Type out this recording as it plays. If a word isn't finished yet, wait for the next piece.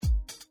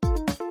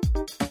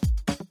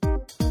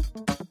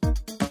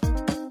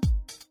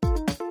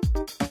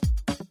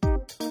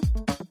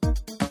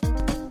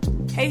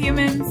Hey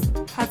humans,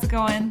 how's it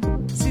going?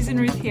 Susan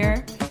Ruth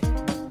here.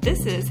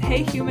 This is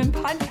Hey Human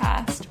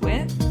Podcast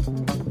with,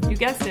 you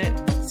guessed it,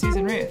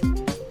 Susan Ruth.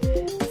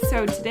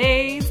 So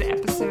today's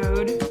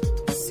episode,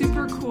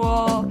 super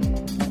cool.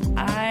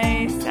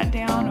 I sat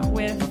down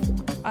with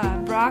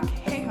Brock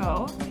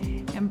Hayhoe,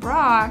 and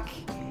Brock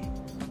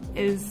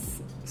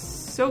is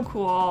so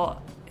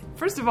cool.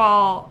 First of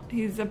all,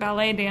 he's a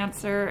ballet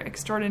dancer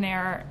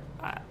extraordinaire.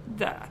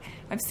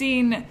 I've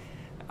seen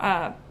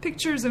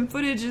pictures and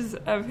footage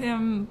of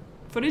him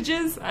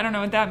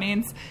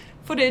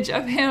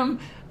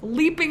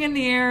leaping in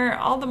the air,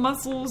 all the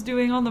muscles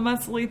doing all the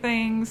muscly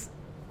things.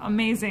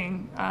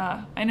 Amazing.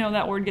 I know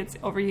that word gets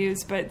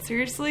overused, but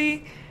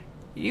seriously,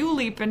 you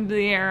leap into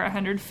the air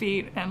 100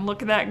 feet and look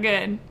that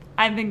good.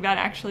 I think that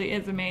actually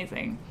is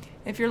amazing.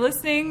 If you're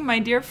listening, my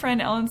dear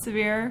friend Ellen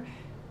Severe,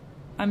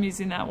 I'm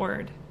using that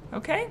word.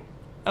 Okay.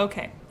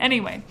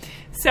 Anyway,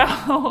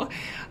 so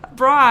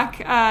Brock,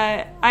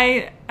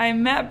 I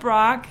met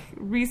Brock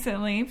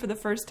recently for the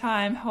first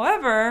time.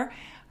 However,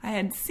 I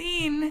had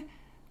seen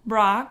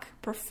Brock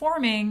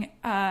performing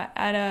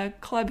at a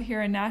club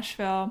here in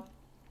Nashville.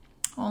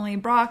 Only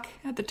Brock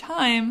at the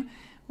time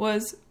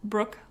was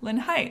Brooklyn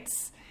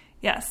Heights.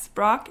 Yes,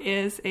 Brock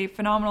is a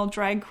phenomenal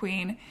drag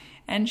queen,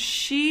 and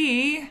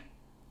she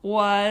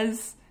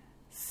was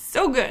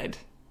so good.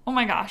 Oh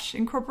my gosh,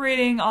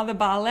 incorporating all the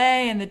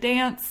ballet and the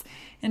dance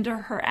into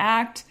her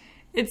act.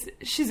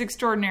 She's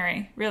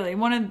extraordinary, really.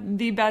 One of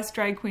the best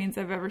drag queens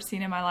I've ever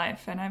seen in my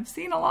life, and I've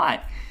seen a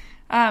lot.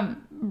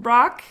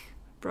 Brooke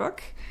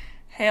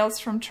hails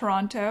from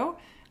Toronto.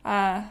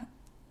 Brock,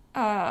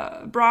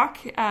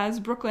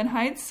 as Brooklyn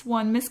Heights,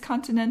 won Miss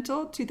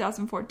Continental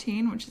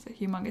 2014, which is a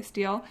humongous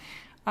deal.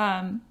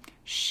 Sorry,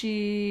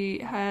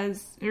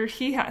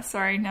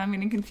 now I'm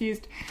getting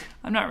confused.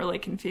 I'm not really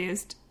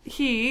confused.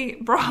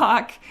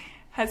 Brock,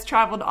 has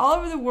traveled all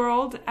over the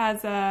world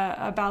as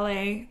a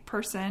ballet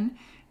person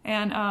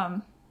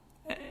and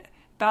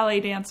ballet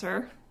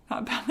dancer,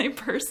 not ballet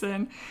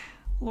person.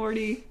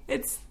 Lordy,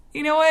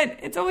 you know what?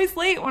 It's always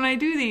late when I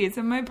do these,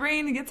 and my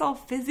brain gets all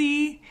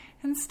fizzy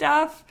and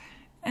stuff,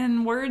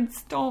 and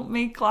words don't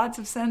make lots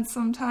of sense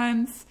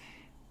sometimes.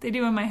 They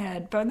do in my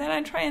head, but then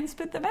I try and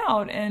spit them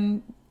out,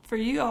 and for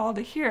you all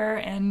to hear,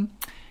 and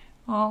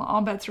well,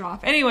 all bets are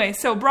off. Anyway,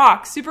 so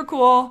Brock, super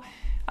cool.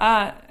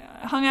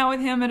 Hung out with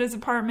him at his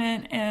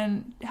apartment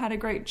and had a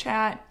great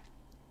chat.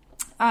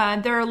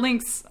 There are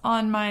links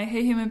on my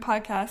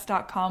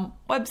heyhumanpodcast.com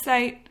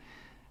website.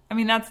 I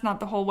mean, that's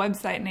not the whole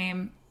website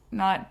name,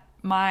 not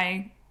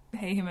my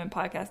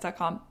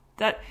heyhumanpodcast.com.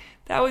 That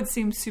would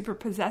seem super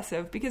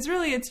possessive, because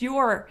really it's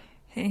your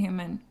Hey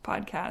Human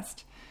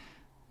Podcast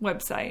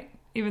website,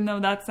 even though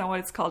that's not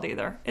what it's called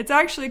either. It's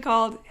actually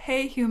called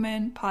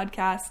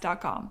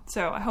heyhumanpodcast.com.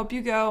 So I hope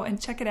you go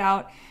and check it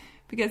out,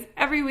 because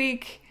every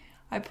week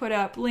I put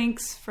up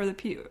links for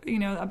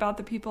about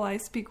the people I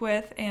speak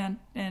with and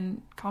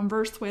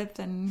converse with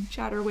and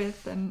chatter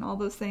with and all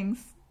those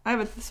things. I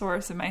have a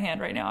thesaurus in my hand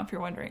right now, if you're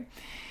wondering.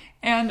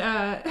 And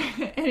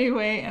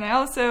anyway, and I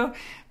also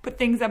put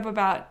things up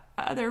about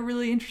other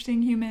really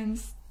interesting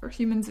humans or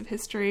humans of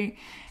history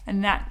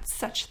and that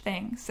such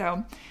thing.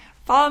 So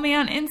follow me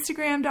on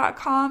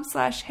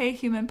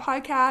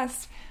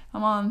Instagram.com/HeyHumanPodcast.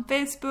 I'm on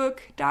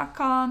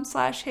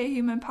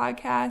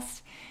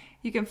Facebook.com/HeyHumanPodcast.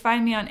 You can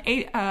find me on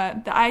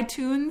the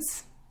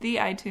iTunes.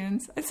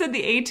 I said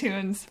the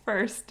A-Tunes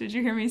first. Did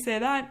you hear me say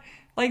that?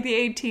 Like the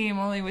A-Team,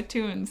 only with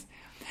tunes.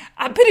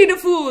 I pity the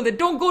fool that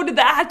don't go to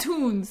the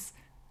iTunes.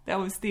 That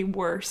was the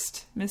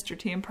worst Mr.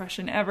 T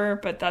impression ever,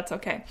 but that's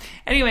okay.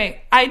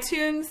 Anyway,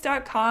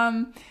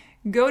 iTunes.com.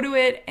 Go to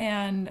it,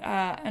 and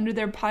under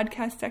their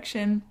podcast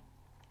section,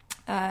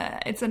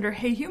 it's under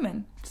Hey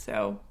Human.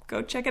 So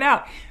go check it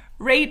out.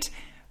 Rate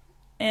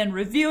and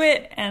review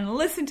it, and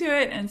listen to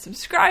it, and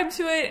subscribe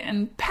to it,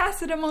 and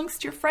pass it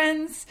amongst your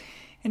friends,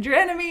 and your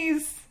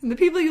enemies, and the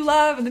people you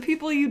love, and the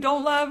people you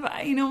don't love.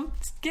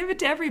 Give it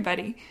to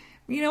everybody.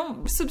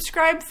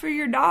 Subscribe for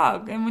your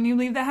dog, and when you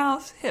leave the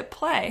house, hit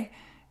play,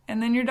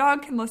 and then your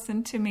dog can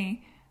listen to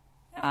me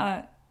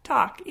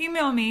talk.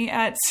 Email me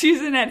at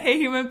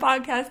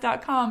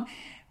susan@heyhumanpodcast.com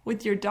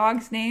with your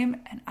dog's name,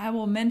 and I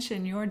will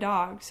mention your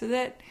dog so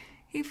that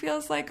he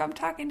feels like I'm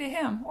talking to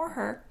him or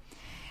her.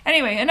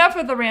 Anyway, enough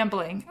of the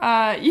rambling.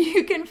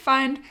 You can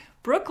find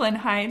Brooklyn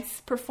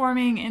Heights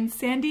performing in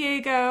San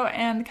Diego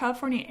and the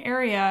California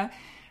area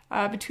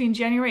between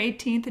January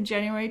 18th and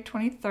January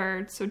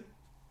 23rd. So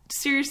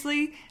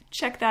seriously,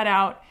 check that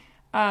out.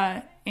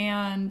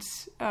 And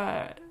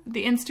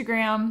the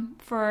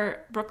Instagram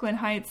for Brooklyn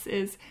Heights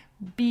is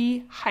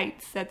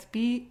BHeights. That's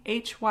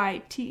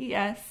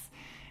BHYTES.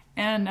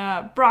 And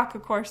Brock,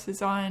 of course,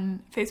 is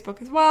on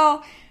Facebook as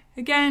well.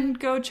 Again,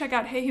 go check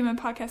out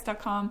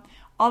heyhumanpodcast.com.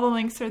 All the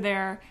links are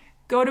there.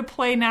 Go to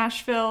Play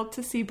Nashville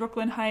to see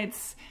Brooklyn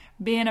Heights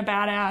being a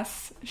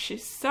badass.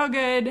 She's so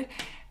good.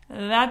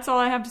 That's all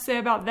I have to say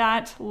about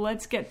that.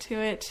 Let's get to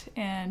it.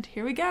 And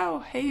here we go.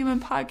 Hey Human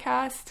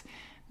Podcast,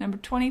 number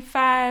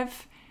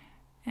 25.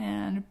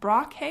 And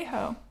Brock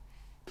Hayhoe.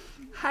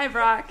 Hi,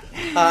 Brock.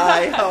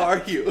 Hi, how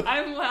are you?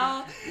 I'm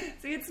well.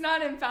 See, it's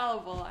not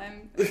infallible.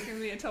 I'm going to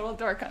be a total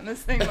dork on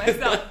this thing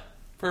myself.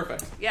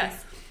 Perfect.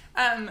 Yes.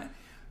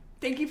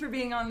 Thank you for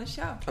being on the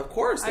show. Of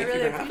course. Thank I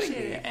really you for having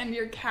appreciate me. it. And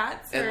your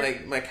cats are...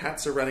 And my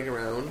cats are running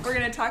around. We're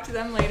going to talk to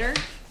them later.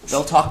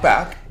 They'll talk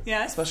back.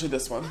 Yes. Especially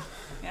this one.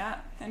 Yeah.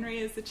 Henry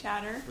is the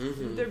chatter.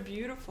 Mm-hmm. They're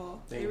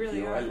beautiful. Thank they really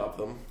you. are. I love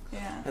them.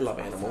 Yeah. I love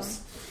awesome.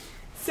 animals.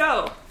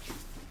 So,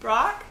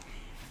 Brock,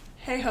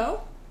 hey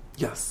ho,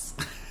 Yes.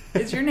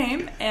 is your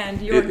name,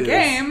 and your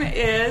game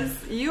is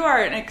you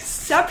are an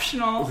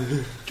exceptional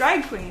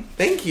drag queen.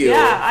 Thank you.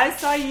 Yeah, I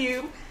saw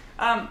you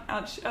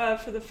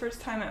for the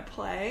first time at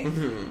Play,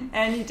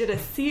 and you did a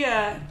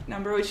Sia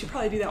number, which you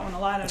probably do that one a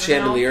lot. I don't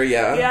Chandelier, know.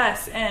 yeah.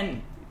 Yes,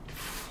 and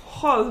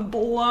I was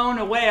blown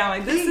away. I'm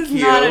like, this Thank is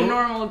you. not a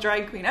normal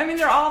drag queen. I mean,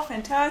 they're all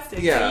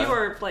fantastic. Yeah. But you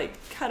were like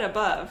cut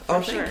above.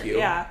 For sure. Thank you.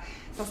 Yeah.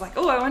 So I was like,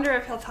 oh, I wonder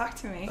if he'll talk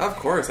to me. Of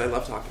course, I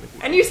love talking to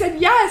people. And you said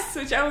yes,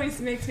 which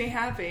always makes me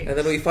happy. And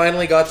then we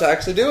finally got to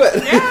actually do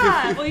it.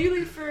 Yeah. Well, you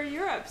leave for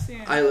Europe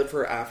soon. I live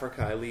for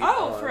Africa. I leave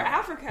for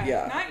Africa.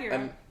 Yeah. Not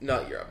Europe.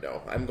 Not Europe,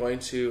 no. I'm going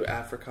to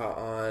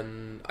Africa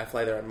I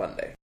fly there on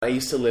Monday. I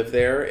used to live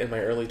there in my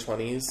early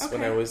 20s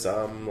when I was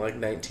like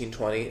 19,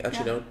 20.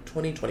 Actually, no,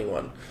 20,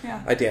 21.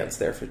 Yeah. I danced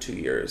there for 2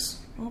 years.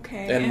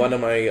 Okay. And one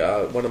of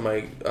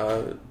my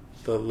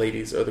the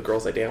ladies or the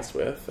girls I danced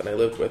with and I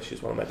lived with,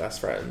 she's one of my best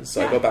friends.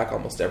 So I go back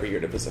almost every year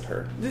to visit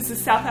her. This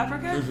is South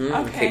Africa? Mm-hmm,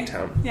 Okay. Cape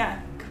Town.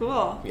 Yeah,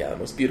 cool. Yeah, the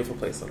most beautiful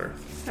place on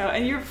earth. So,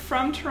 and you're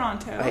from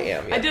Toronto. I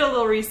am, yeah. I did a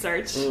little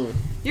research.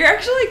 You're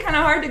actually kind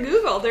of hard to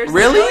Google. There's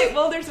Really?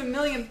 There's a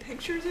million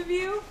pictures of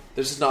you.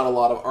 There's just not a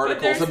lot of But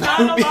articles there's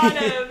about not me. a lot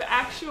of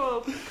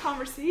actual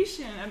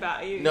conversation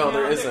about you. No, you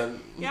know? there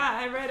isn't. Yeah,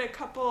 I read a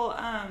couple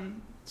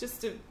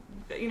just to...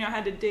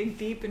 had to dig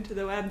deep into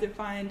the web to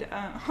find.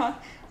 I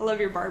love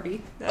your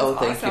Barbie. That's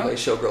Thank awesome. you, my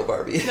showgirl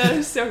Barbie. That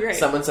is so great.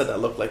 Someone said that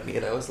looked like me,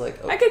 and I was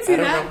like, I could see I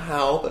don't that. know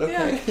how, but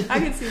okay. Yeah, I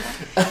could see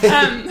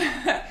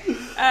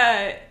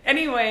that.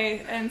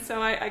 Anyway, and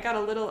so I got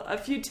a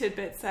few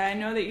tidbits. I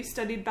know that you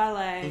studied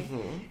ballet,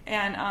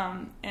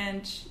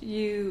 and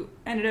you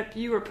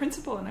you were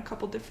principal in a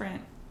couple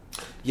different.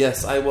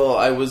 Yes, I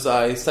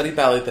studied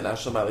ballet at the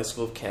National Ballet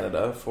School of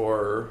Canada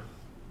for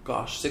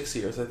 6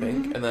 years, I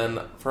think. And then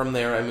from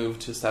there I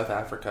moved to South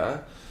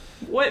Africa.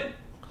 What?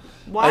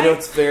 Why? I know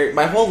it's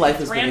my whole life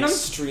has Random? been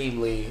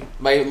extremely,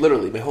 my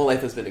whole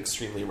life has been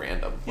extremely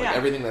random. Like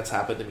everything that's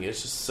happened to me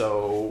is just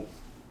so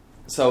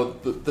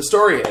the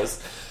story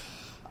is,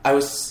 I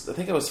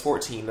think I was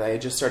 14 and I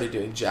had just started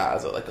doing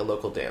jazz at like a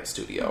local dance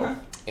studio.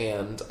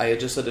 And I had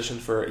just auditioned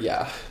for,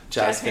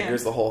 jazz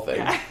fingers, the whole thing.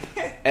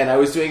 Yeah. And I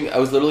was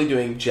literally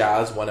doing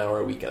jazz 1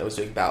 hour a week, and I was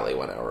doing ballet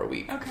 1 hour a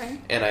week. Okay.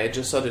 And I had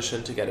just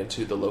auditioned to get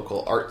into the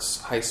local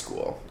arts high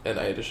school, and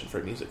I auditioned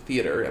for music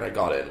theater, and I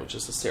got in, which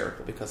is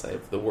hysterical because I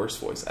have the worst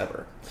voice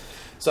ever.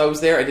 So I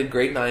was there, I did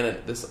grade 9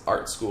 at this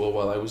art school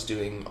while I was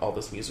doing all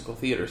this musical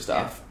theater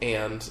stuff.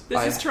 Yeah. And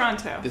This is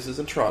Toronto. This is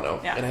in Toronto.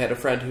 Yeah. And I had a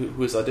friend who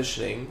was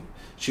auditioning.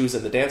 She was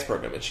in the dance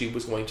program, and she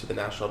was going to the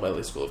National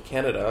Ballet School of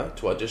Canada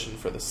to audition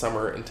for the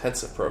summer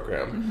intensive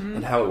program.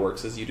 And how it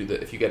works is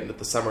if you get into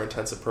the summer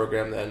intensive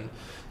program, then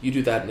you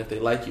do that, and if they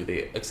like you,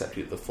 they accept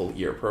you to the full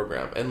year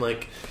program. And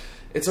like,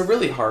 it's a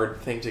really hard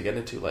thing to get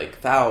into. Like,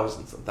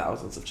 thousands and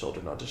thousands of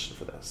children audition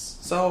for this.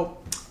 So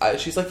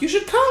she's like, you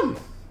should come.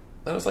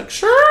 And I was like,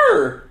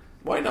 sure,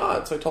 why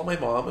not? So I told my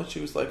mom, and she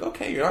was like,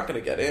 okay, you're not going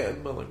to get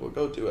in. I'm like, well,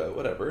 go do it,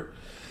 whatever.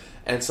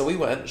 And so we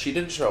went. She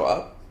didn't show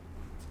up.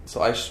 So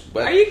I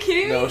went. Are you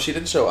kidding me? No, she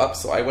didn't show up,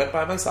 so I went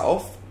by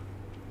myself.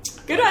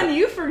 Good on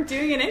you for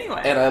doing it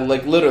anyway. And I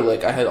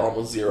literally I had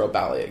almost zero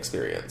ballet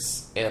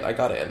experience, and I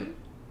got in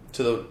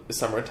to the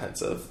summer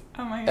intensive.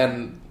 Oh my god!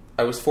 And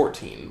I was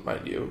 14,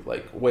 mind you,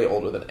 like way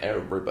older than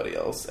everybody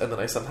else. And then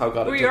I somehow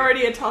got. Were you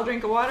already a tall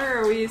drink of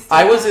water, or were you? Still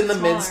I was in the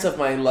smaller? midst of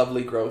my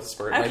lovely growth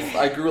spurt. Okay.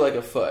 I grew like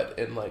a foot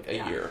in like a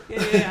year.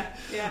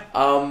 Yeah.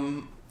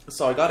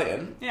 So I got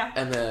in, yeah,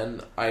 and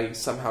then I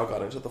somehow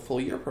got into the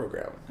full year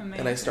program. Amazing.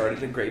 And I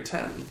started in grade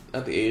 10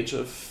 at the age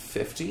of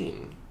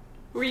 15.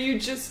 Were you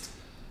just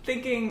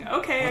thinking,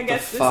 okay, What I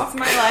guess the this fuck? is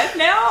my life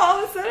now,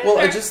 all of a sudden? Well,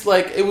 I just,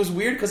 it was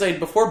weird because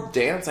before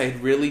dance, I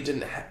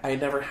really I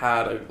never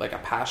had a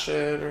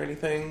passion or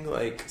anything,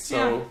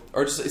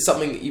 or just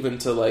something even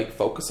to,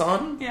 focus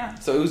on. Yeah.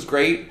 So it was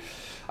great.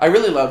 I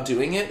really loved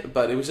doing it,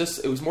 but it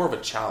was more of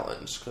a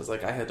challenge because,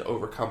 I had to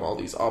overcome all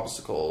these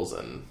obstacles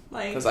and,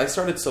 because I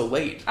started so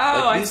late.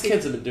 Oh, these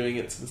kids have been doing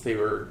it since they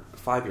were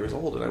 5 years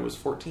old and I was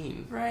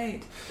 14.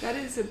 Right. That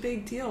is a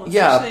big deal,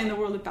 especially in the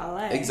world of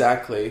ballet.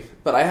 Exactly.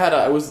 But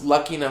I was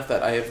lucky enough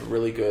that I have a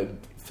really good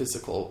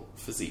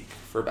physique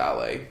for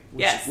ballet,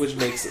 which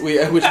makes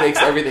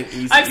everything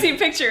easy. I've seen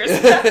pictures.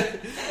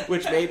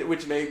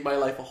 which made my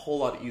life a whole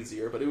lot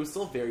easier, but it was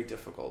still very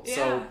difficult. Yeah.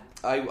 So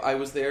I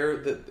was there.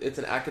 It's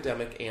an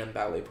academic and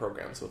ballet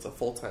program, so it's a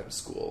full-time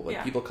school.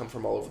 Like, people come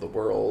from all over the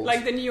world.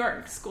 Like the New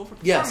York School for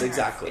Performing Yes, Arts.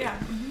 exactly. Yeah.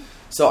 Mm-hmm.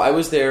 So I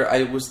was there.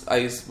 I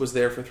was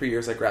there for 3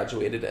 years. I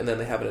graduated, and then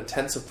they have an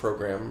intensive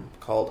program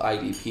called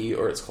IDP,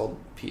 or it's called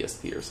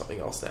PSP or something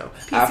else now.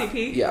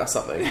 PCP? Yeah,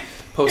 something.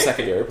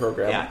 Post-secondary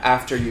program. Yeah.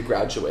 After you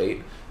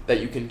graduate, that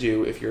you can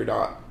do if you're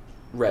not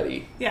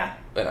ready. Yeah.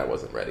 And I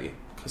wasn't ready.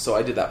 So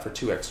I did that for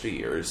 2 extra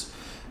years.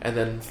 And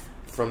then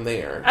from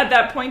there... At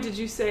that point, did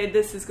you say,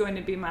 this is going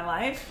to be my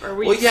life? Or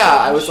were you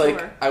I was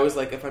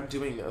like, if I'm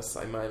doing this,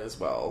 I might as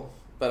well.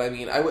 But I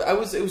mean, it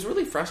was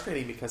really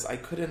frustrating because I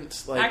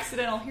couldn't, like...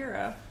 Accidental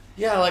hero.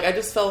 Yeah, like,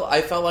 I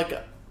felt like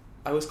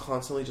I was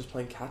constantly just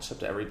playing catch-up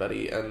to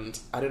everybody, and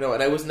I don't know,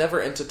 and I was never,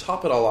 and to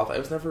top it all off, I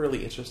was never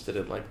really interested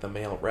in, like, the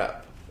male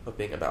rep of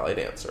being a ballet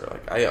dancer.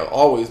 Like, I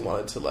always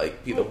wanted to,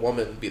 like, be the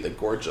woman, be the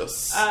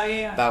gorgeous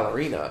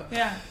ballerina.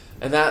 Yeah.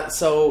 And that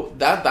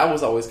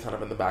was always kind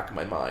of in the back of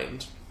my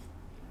mind.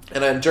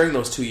 And then during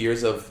those 2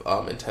 years of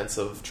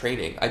intensive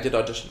training, I did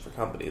audition for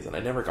companies, and I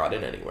never got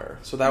in anywhere.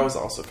 So that was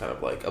also kind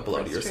of like a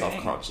blow to your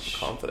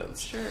self-confidence.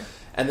 Sure.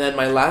 And then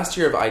my last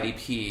year of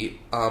IDP,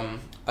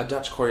 a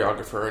Dutch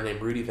choreographer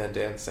named Rudy van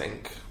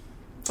Dansink.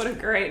 What a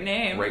great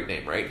name. Great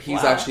name, right?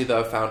 He's actually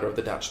the founder of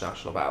the Dutch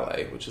National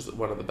Ballet, which is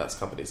one of the best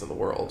companies in the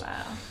world.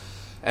 Wow.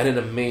 And an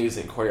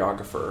amazing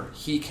choreographer.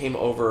 He came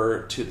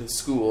over to the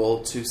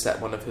school to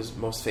set one of his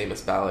most famous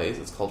ballets.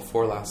 It's called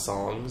Four Last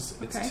Songs.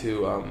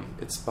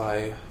 It's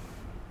by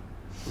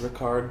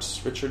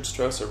Richard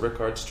Strauss.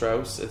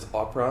 It's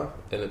opera,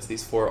 and it's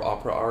these 4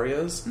 opera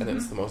arias, and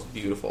it's the most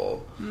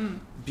beautiful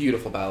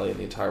ballet in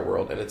the entire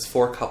world. And it's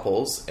 4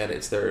 couples, and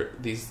it's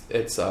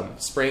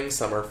spring,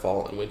 summer,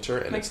 fall, and winter.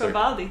 And like it's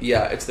Vivaldi.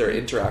 it's their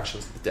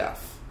interactions with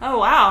death. Oh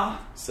wow!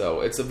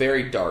 So it's a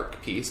very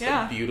dark piece,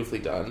 but beautifully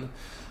done.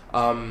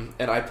 And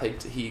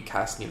he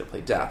cast me to play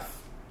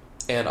Death.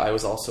 And I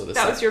was also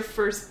That was your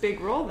first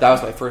big role, then? That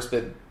was my first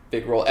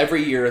big role.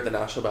 Every year, the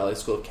National Ballet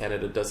School of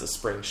Canada does a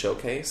spring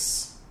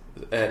showcase.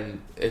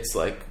 And it's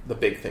like the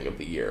big thing of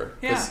the year.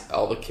 Because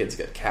all the kids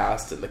get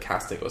cast, and the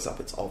casting goes up.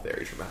 It's all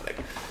very dramatic.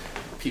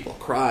 People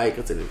cry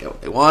because they didn't get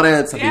what they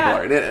wanted. Some people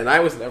are in it. And I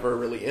was never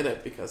really in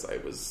it because I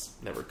was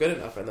never good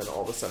enough. And then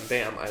all of a sudden,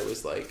 bam, I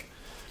was like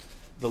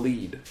the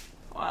lead.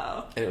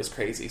 Wow. And it was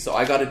crazy. So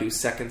I got to do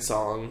second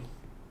song,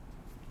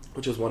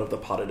 which was one of the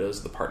pas de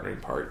deux, the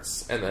partnering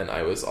parts, and then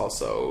I was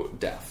also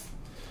Deaf.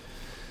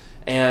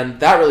 And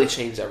that really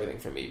changed everything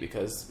for me,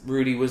 because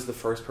Rudy was the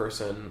first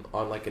person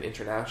on, like, an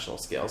international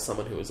scale,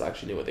 someone who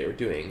actually knew what they were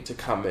doing, to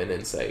come in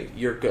and say,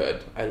 you're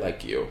good, I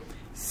like you.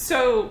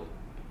 So,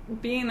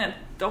 being that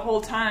the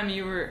whole time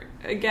you were,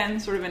 again,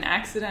 sort of an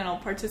accidental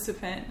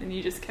participant, and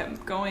you just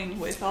kept going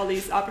with all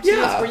these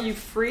opportunities, were you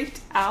freaked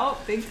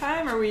out big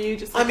time, or were you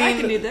just like, I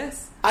can do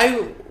this?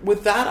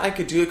 With that, I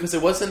could do it, because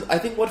it wasn't... I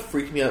think what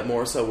freaked me out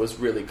more so was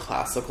really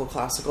classical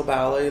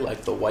ballet,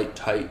 like the white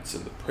tights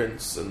and the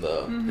prints and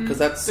the... Because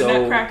that's the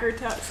so... Nutcracker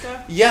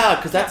stuff? Yeah,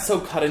 because that's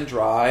so cut and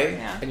dry,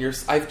 and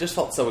I've just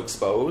felt so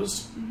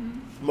exposed.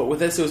 But with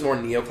this, it was more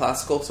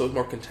neoclassical, so it was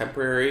more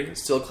contemporary,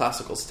 still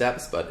classical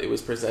steps, but it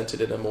was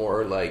presented in a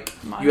more, like,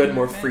 modern, you had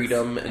more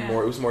freedom and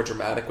more, it was more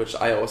dramatic, which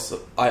I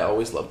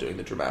always love doing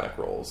the dramatic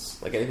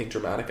roles. Like, anything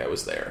dramatic, I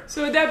was there.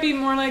 So would that be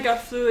more like a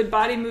fluid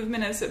body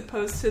movement as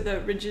opposed to the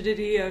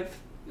rigidity of,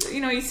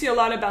 you see a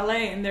lot of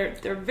ballet, and they're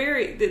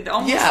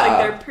almost like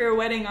they're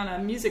pirouetting on a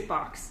music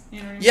box.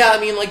 You know what I mean? Yeah,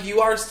 I mean, like,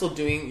 you are still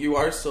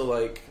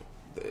like,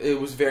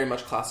 it was very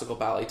much classical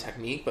ballet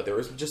technique, but there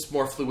was just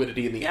more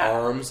fluidity in the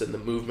arms and the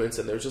movements,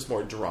 and there's just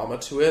more drama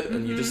to it,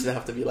 and you just didn't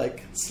have to be,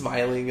 like,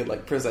 smiling and,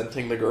 like,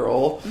 presenting the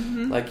girl.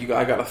 Like,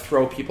 I gotta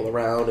throw people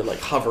around and,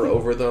 like, hover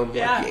over them,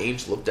 like the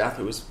Angel of Death.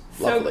 It was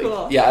lovely. So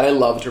cool. Yeah, and I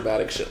love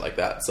dramatic shit like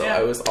that, so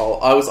I was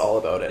all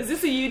about it. Is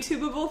this a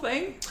YouTubeable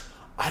thing?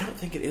 I don't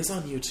think it is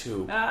on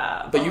YouTube.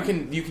 But you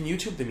can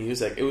YouTube the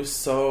music. It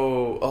was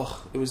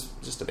it was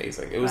just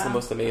amazing. It was the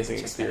most amazing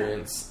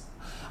experience.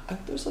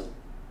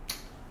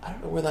 I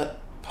don't know where that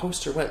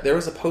poster went. There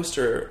was a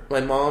poster.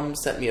 My mom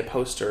sent me a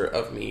poster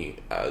of me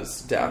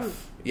as Deaf. Ooh.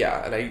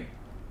 Yeah, and I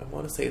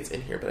want to say it's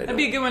in here, but I don't. That'd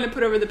be a good one to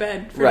put over the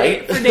bed for,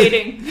 right? For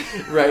dating.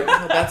 Right.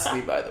 Well, that's me,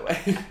 by the way.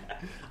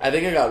 I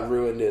think I got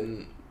ruined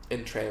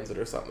in transit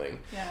or something.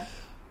 Yeah.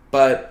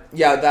 But,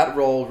 yeah, that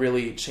role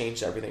really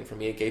changed everything for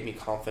me. It gave me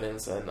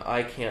confidence, and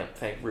I can't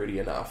thank Rudy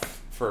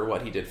enough for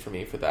what he did for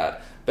me for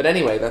that. But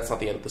anyway, that's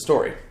not the end of the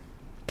story.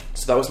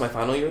 So that was my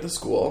final year of the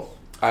school.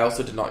 I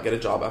also did not get a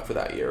job after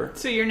that year.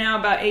 So you're now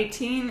about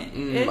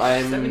 18-ish?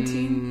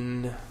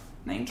 17?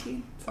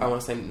 19? I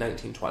want to say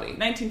 19, 20.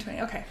 19,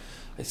 20, okay.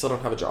 I still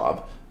don't have a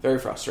job. Very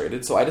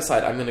frustrated. So I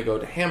decide I'm going to go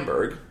to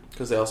Hamburg,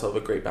 because they also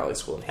have a great ballet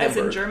school in Hamburg.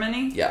 As in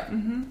Germany? Yeah.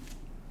 Mm-hmm.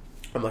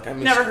 I'm like,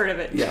 never heard of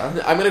it. Yeah,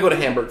 I'm going to go to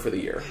Hamburg for the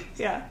year.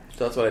 Yeah.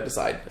 So that's what I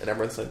decide. And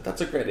everyone's like,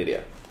 that's a great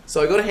idea.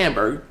 So I go to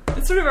Hamburg.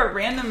 It's sort of a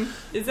random...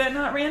 Is that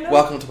not random?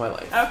 Welcome to my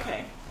life.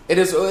 Okay. It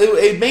is.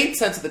 It made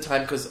sense at the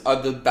time because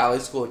the ballet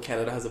school in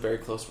Canada has a very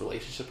close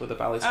relationship with the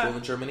ballet school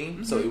in Germany,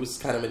 so it was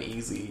kind of an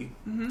easy.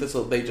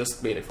 They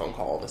just made a phone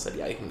call and they said,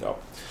 "Yeah, you can go."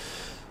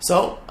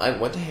 So I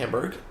went to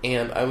Hamburg,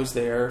 and I was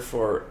there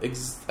for, I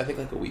think,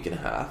 like a week and a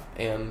half,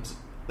 and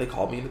they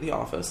called me into the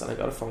office, and I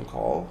got a phone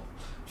call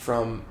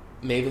from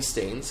Mavis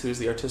Staines, who's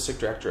the artistic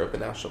director of the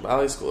National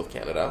Ballet School of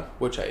Canada,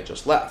 which I had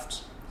just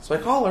left. So I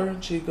call her,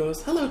 and she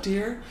goes, "Hello,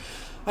 dear.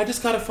 I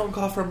just got a phone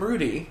call from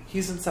Rudy.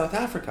 He's in South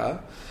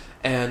Africa,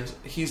 and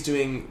he's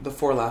doing the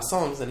 4 last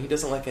songs, and he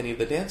doesn't like any of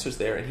the dancers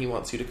there, and he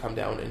wants you to come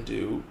down and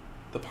do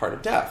the part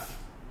of Deaf."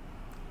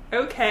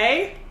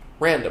 Okay.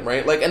 Random,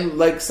 right? Like, and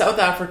like South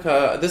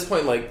Africa, at this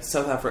point, like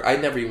South Africa, I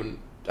didn't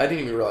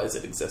even realize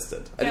it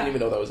existed. I didn't even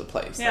know that was a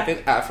place. Yeah. Like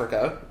in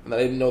Africa, and I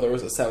didn't know there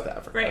was a South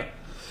Africa. Right.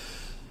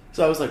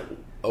 So I was like,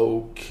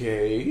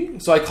 okay.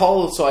 So I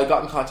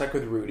got in contact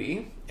with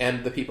Rudy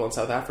and the people in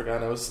South Africa,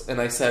 and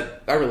I said,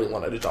 I really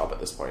wanted a job at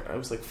this point. I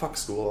was like, fuck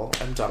school,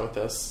 I'm done with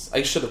this.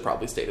 I should have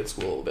probably stayed in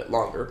school a little bit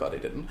longer, but I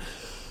didn't.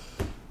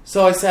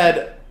 So I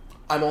said,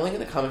 I'm only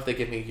going to come if they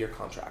give me a year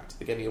contract.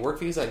 They give me a work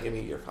visa and give me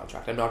a year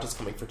contract. I'm not just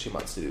coming for 2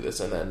 months to do this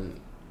and then...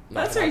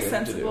 That's very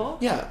sensible.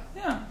 Yeah.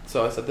 Yeah.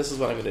 So I said, this is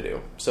what I'm going to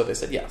do. So they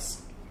said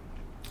yes.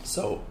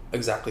 So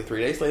exactly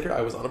 3 days later,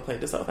 I was on a plane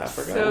to South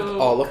Africa with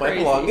all of my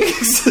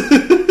belongings.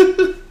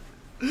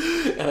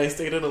 And I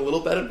stayed in a little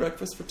bed and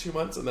breakfast for 2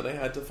 months, and then I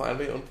had to find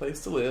my own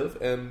place to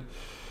live. And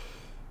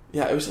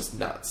yeah, it was just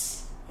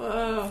nuts.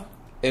 Oh.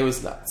 It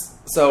was nuts.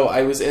 So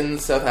I was in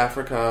South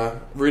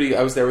Africa.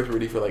 I was there with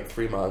Rudy for like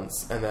 3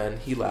 months, and then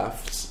he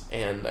left,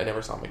 and I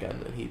never saw him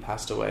again. And he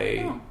passed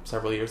away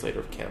several years later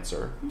of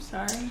cancer. I'm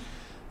sorry.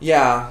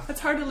 Yeah. It's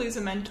hard to lose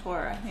a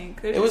mentor, I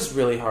think. It was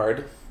really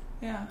hard.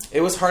 Yeah. It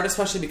was hard,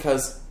 especially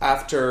because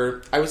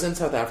after I was in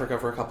South Africa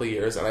for a couple of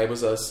years, and I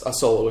was a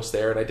soloist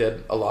there, and I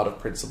did a lot of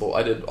principal.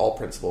 I did all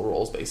principal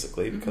roles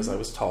basically because I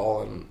was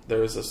tall, and there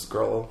was this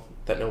girl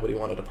that nobody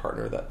wanted to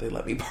partner that they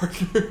let me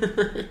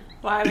partner.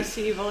 Why, was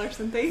she evil or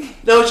something?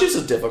 No, she was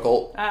just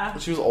difficult.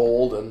 She was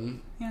old,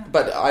 and yeah.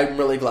 But I'm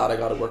really glad I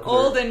got to work with her.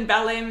 Old in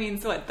ballet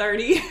means what,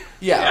 30?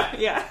 Yeah.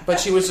 Yeah. But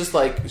she was just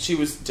like she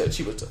was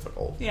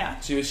difficult. Yeah.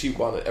 She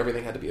wanted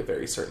everything had to be a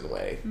very certain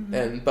way.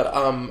 But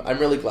I'm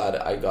really glad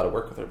I got to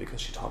work with her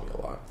because she taught me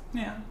a lot.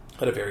 Yeah.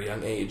 At a very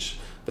young age.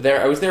 But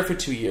I was there for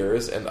 2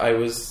 years, and I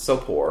was so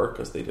poor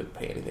because they didn't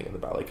pay anything in the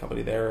ballet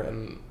company there.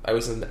 And I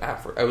was in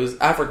Africa.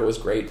 Africa was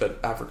great, but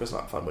Africa's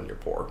not fun when you're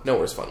poor.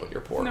 Nowhere's fun when you're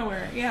poor.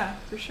 Nowhere, yeah,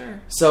 for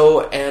sure.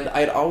 So, and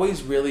I'd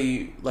always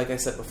really, like I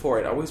said before,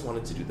 I'd always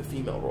wanted to do the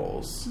female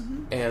roles.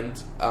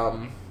 And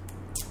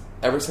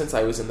ever since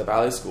I was in the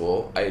ballet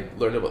school, I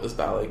learned about this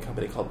ballet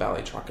company called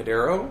Ballet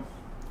Trocadero.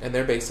 And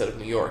they're based out of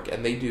New York,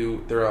 and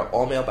they're an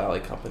all-male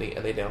ballet company,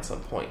 and they dance on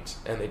point,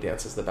 and they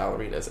dance as the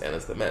ballerinas and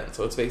as the men.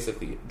 So it's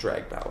basically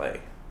drag ballet.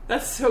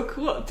 That's so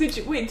cool.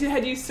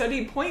 Had you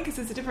studied point? Because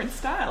it's a different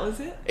style, is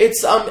it?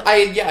 It's, I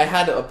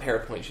had a pair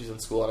of point shoes in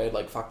school, and I'd,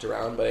 like, fucked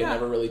around, but I'd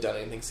never really done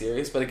anything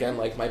serious. But again,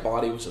 like, my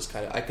body was just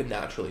kind of, I could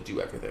naturally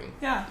do everything.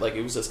 Yeah. Like,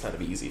 it was just kind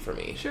of easy for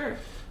me. Sure.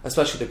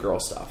 Especially the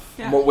girl stuff.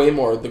 Yeah. Way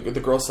more, the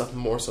girl stuff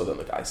more so than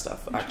the guy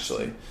stuff,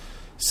 actually.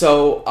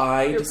 So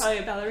You're probably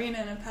a ballerina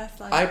in a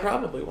past life. I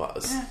probably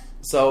was. Yeah.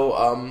 So,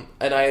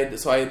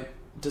 I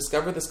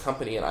discovered this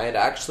company, and I had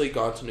actually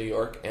gone to New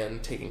York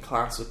and taken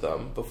class with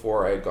them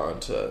before I had gone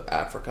to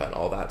Africa and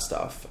all that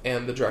stuff.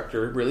 And the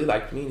director really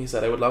liked me, and he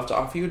said, I would love to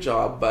offer you a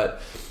job, but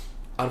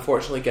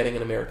unfortunately getting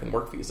an American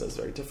work visa is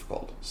very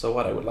difficult. So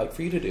what I would like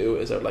for you to do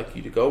is I would like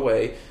you to go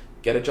away,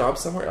 get a job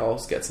somewhere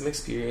else, get some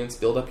experience,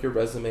 build up your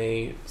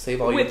resume, save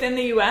all Within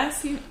the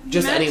U.S.?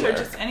 Just anywhere. Or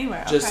just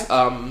anywhere? Just,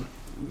 okay.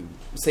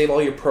 Save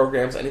all your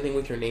programs, anything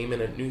with your name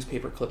in it,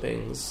 newspaper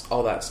clippings,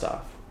 all that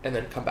stuff, and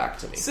then come back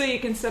to me. So you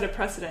can set a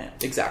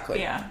precedent. Exactly.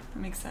 Yeah, that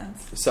makes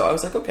sense. So I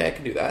was like, okay, I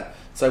can do that.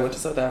 So I went to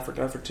South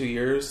Africa for 2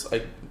 years.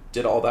 I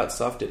did all that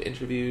stuff, did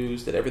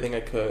interviews, did everything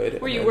I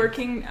could. Were you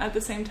working at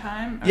the same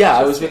time? Yeah,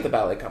 I was with the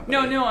ballet company.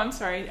 No, I'm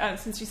sorry.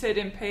 Since you said it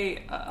didn't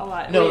pay a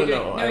lot. No.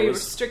 You were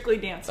strictly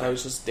dancing. I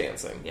was just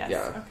dancing. Yes,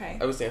 yeah. okay.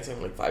 I was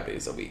dancing like 5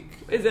 days a week.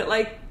 Is it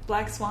like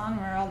Black Swan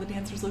where all the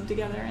dancers live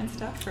together and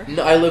stuff? Or?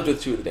 No, I lived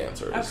with 2 of the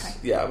dancers. Okay.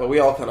 Yeah, but we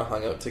all kind of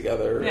hung out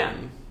together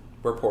and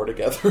were poor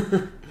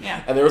together.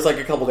 Yeah. And there was like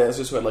a couple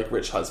dancers who had like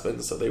rich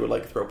husbands, so they would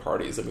like throw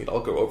parties, and we'd all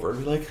go over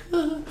and be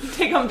like,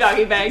 take home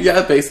doggy bags.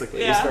 Yeah,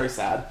 basically. Yeah. It was very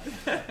sad.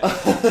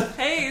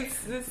 Hey,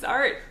 it's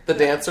art. The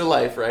dancer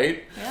life,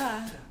 right?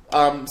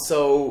 Yeah.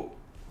 So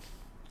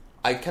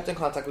I kept in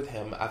contact with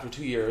him. After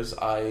 2 years,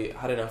 I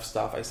had enough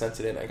stuff. I sent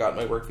it in. I got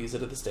my work visa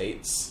to the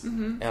States,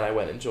 and I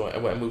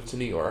moved to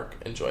New York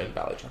and joined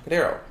Ballet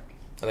Trocadero.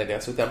 And I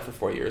danced with them for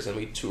 4 years, and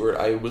we toured.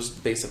 I was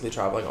basically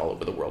traveling all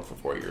over the world for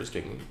 4 years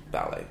doing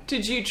ballet.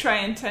 Did you try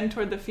and tend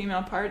toward the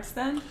female parts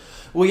then?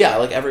 Well, yeah,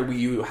 like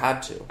you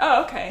had to.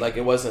 Oh, okay. Like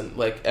it wasn't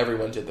like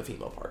everyone did the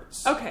female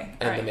parts. Okay,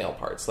 and right. the male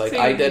parts. Like So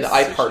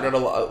I partnered a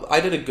lot. I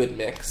did a good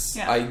mix.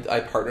 Yeah. I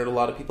partnered a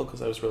lot of people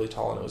because I was really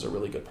tall and I was a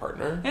really good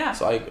partner. Yeah.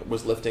 So I could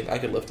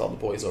lift all the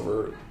boys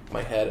over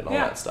my head and all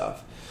that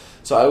stuff.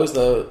 So I was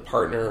the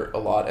partner a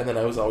lot, and then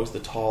I was always the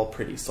tall,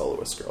 pretty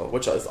soloist girl,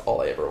 which is all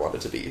I ever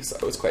wanted to be, so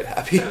I was quite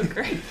happy. So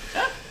great.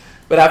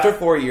 But after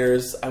 4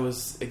 years, I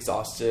was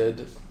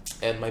exhausted,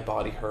 and my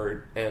body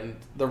hurt, and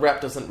the rep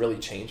doesn't really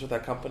change with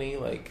that company.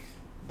 Like,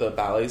 the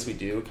ballets we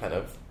do kind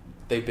of,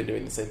 they've been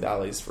doing the same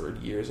ballets for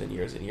years and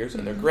years and years,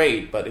 and they're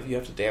great, but if you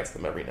have to dance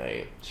them every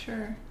night,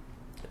 Sure.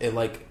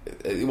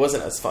 it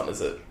wasn't as fun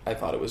as I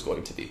thought it was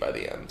going to be by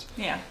the end.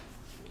 Yeah.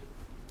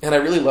 And I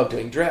really love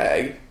doing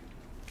drag,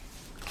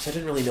 so I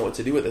didn't really know what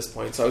to do at this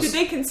point. So Did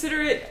they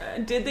consider it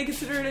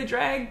a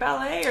drag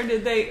ballet, or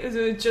is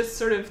it just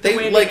sort of they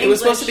way it was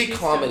supposed to be used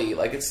comedy,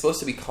 it's supposed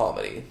to be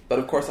comedy, but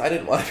of course I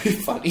didn't want to be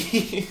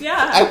funny.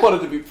 Yeah. I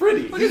wanted to be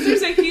pretty. Because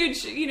there's a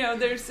huge,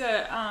 there's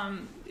a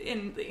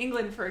in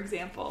England, for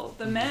example,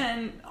 the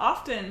men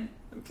often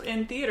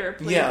in theater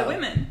played the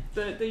women.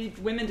 The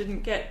women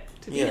didn't get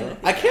to be in the theater.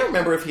 I can't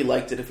remember if he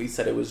liked it, if he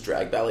said it was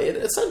drag ballet. It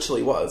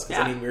essentially was,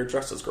 because we were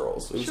dressed as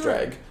girls. It was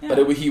drag. Yeah.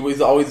 But he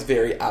was always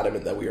very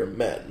adamant that we were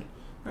men.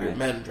 Right. We were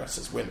men dressed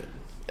as women.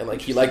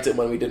 And he liked it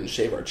when we didn't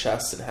shave our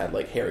chests and had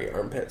hairy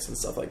armpits and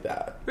stuff like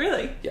that.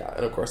 Really? Yeah,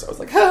 and of course I was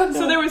like, no.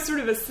 So there was sort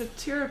of a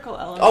satirical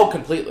element. Oh,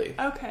 completely.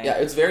 Okay. Yeah,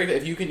 it's very,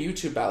 if you can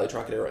YouTube Ballet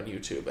Trocadero on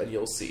YouTube, and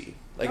you'll see.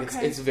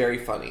 It's very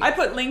funny. I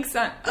put links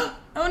on.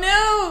 Oh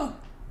no!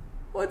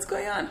 What's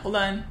going on? Hold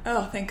on.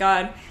 Oh, thank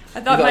God.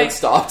 I thought it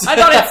stopped. I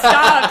thought it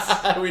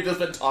stopped. We've just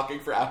been talking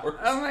for hours.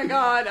 Oh my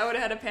God, I would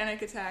have had a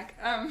panic attack.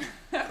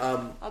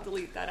 I'll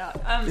delete that out.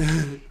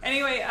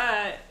 Anyway,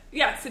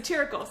 yeah,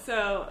 satirical.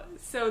 So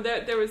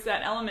there was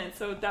that element.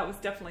 So that was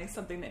definitely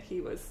something that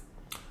he was.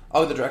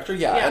 Oh, the director?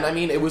 Yeah. And I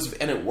mean, it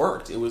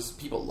worked.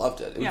 People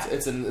loved it.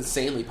 It's an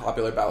insanely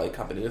popular ballet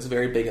company. It's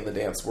very big in the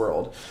dance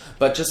world.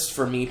 But just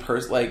for me,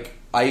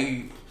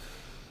 I've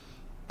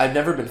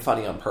never been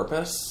funny on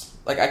purpose.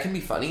 I can be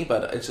funny,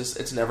 but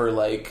it's never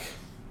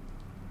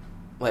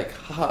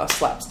haha,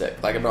 slapstick.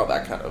 I'm not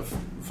that kind of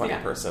funny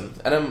person.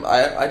 And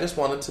I just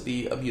wanted to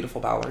be a beautiful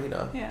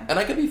ballerina. Yeah. And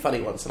I could be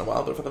funny once in a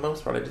while, but for the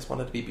most part, I just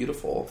wanted to be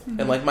beautiful. Mm-hmm.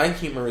 And my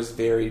humor is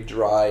very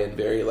dry and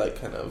very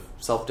kind of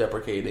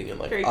self-deprecating and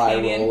very eye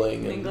Canadian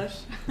rolling and English.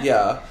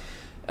 Yeah.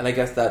 And I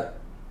guess that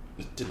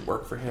didn't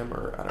work for him,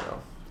 or I don't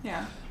know.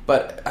 Yeah.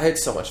 But I had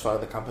so much fun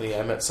in the company.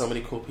 I met so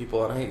many cool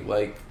people,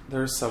 and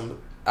there's some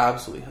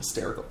absolutely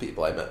hysterical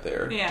people I met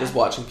there. Yeah. Just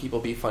watching people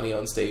be funny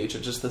on stage,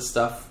 and just the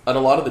stuff, and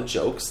a lot of the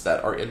jokes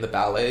that are in the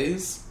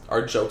ballets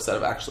are jokes that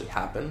have actually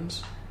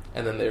happened.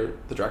 And then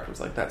the director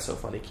was like, "That's so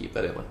funny, keep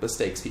that in."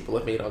 Mistakes people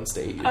have made on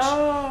stage. Oh,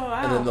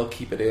 wow. And then they'll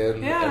keep it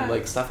in,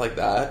 and stuff like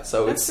that.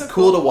 So That's it's so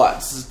cool to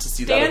watch, to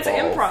see dance that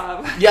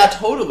evolve. Improv. Yeah,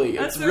 totally.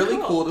 That's It's so really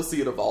cool. cool to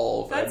see it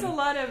evolve. That's a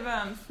lot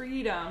of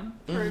freedom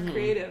for a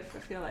creative, I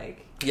feel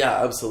like.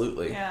 Yeah,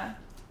 absolutely. Yeah.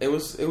 It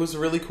was a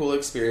really cool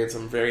experience.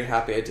 I'm very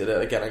happy I did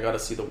it. Again, I got to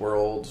see the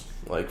world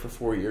for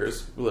 4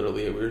 years.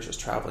 Literally, we were just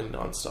traveling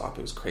nonstop.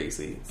 It was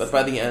crazy. But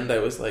by the end, I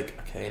was like,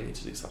 okay, I need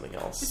to do something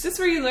else. Is this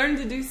where you learned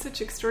to do such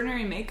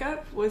extraordinary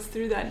makeup? Was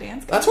through that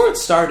dance company? That's where it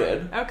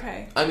started.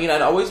 Okay. I mean,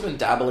 I'd always been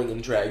dabbling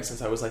in drag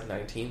since I was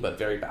 19, but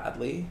very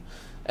badly.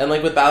 And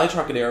with Ballet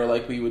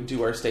Trocadero, we would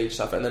do our stage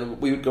stuff, and then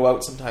we would go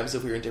out sometimes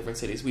if we were in different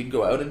cities. We'd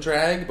go out and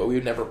drag, but we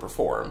would never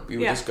perform. We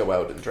would just go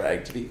out and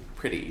drag to be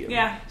pretty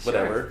and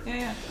whatever. Sure.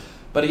 Yeah.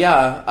 But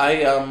yeah,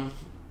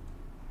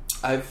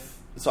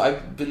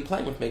 I've been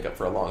playing with makeup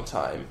for a long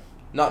time.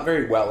 Not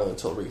very well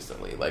until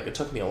recently. It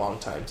took me a long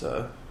time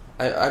to.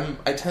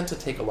 I tend to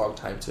take a long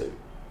time to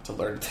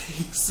learn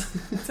things.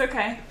 It's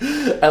okay.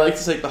 I like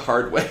to take the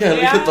hard way.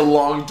 I like the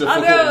long,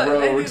 difficult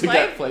road to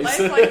get places.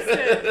 Life likes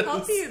to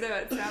help you, though.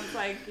 It sounds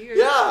like you're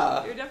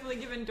definitely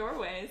given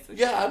doorways.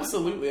 Yeah,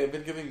 absolutely. I've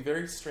been giving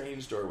very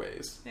strange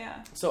doorways.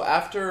 Yeah. So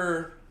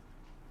after,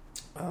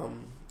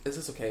 is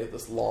this okay?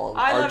 This long,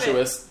 I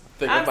arduous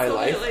thing of my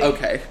life.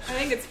 Okay. I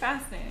think it's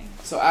fascinating.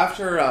 So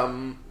after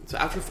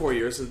 4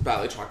 years with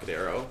Ballet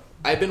Trocadero,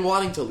 I've been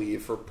wanting to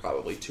leave for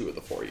probably 2 of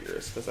the 4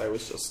 years because I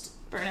was just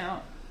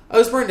burnout. I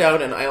was burned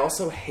out, and I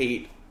also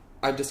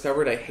I've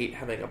discovered I hate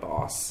having a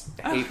boss.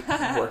 I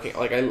hate working.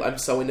 I'm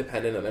so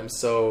independent, and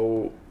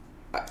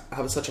I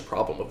have such a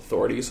problem with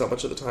authority so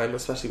much of the time,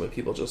 especially when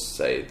people just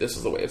say, this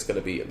is the way it's going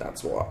to be, and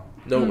that's what.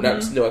 No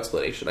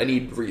explanation. I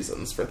need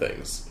reasons for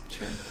things.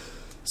 Sure.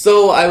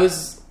 So I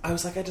was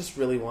like, I just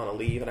really want to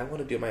leave, and I want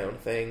to do my own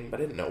thing, but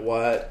I didn't know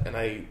what, and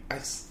I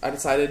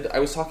decided, I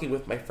was talking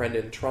with my friend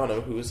in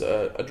Toronto, who's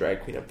a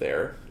drag queen up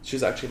there.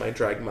 She's actually my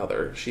drag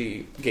mother.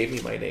 She gave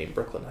me my name,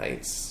 Brooklyn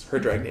Heights. Her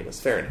drag name is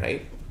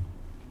Fahrenheit,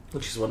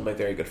 and she's one of my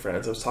very good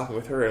friends. I was talking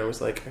with her, and I was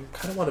like, I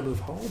kind of want to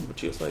move home, and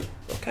she was like,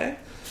 okay.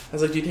 I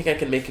was like, do you think I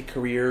can make a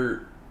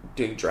career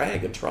doing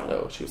drag in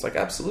Toronto? She was like,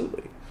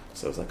 absolutely.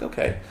 So I was like,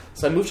 okay.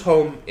 So I moved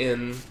home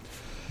in,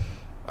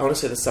 I want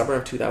to say the summer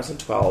of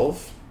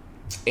 2012,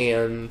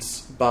 and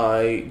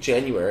by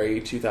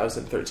January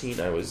 2013,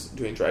 I was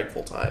doing drag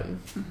full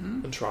time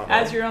in Toronto.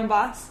 As your own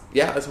boss?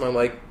 Yeah, as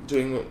my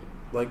doing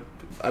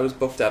I was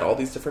booked at all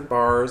these different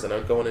bars, and I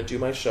would go in and do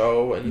my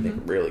show, and you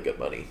make really good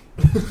money.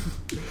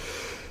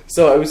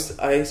 So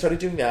I started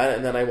doing that,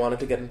 and then I wanted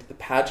to get into the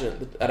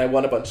pageant, and I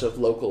won a bunch of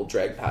local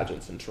drag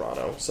pageants in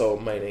Toronto. So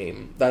my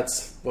name,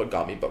 that's what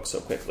got me booked so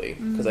quickly,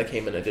 because I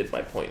came in and did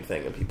my point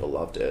thing, and people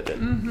loved it,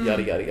 and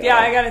yada, yada, yada. Yeah,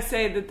 I gotta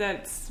say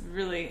that's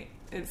really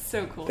it's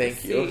so cool.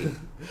 Thank you.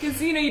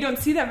 Because you don't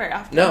see that very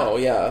often. No,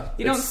 yeah.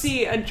 You don't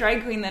see a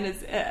drag queen that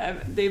is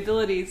the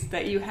abilities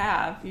that you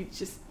have.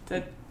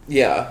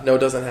 Yeah, no, it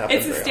doesn't happen.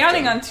 It's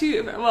astounding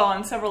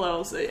on several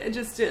levels.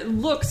 It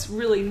looks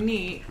really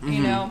neat,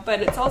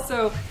 but it's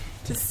also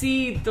to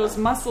see those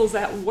muscles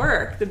at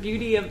work, the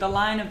beauty of the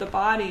line of the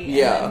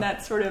body, and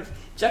that sort of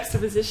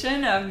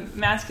juxtaposition of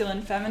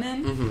masculine,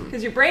 feminine.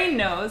 Because your brain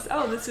knows,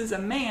 this is a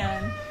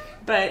man,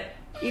 but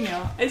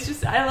it's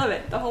just, I love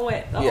it the whole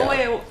way. The whole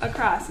way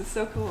across is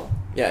so cool.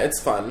 Yeah,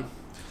 it's fun.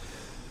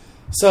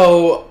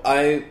 So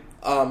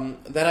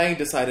then I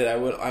decided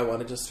I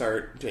wanted to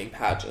start doing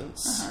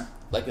pageants.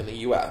 Like in the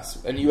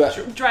U.S. and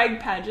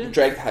drag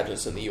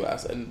pageants in the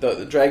U.S. and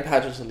the drag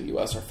pageants in the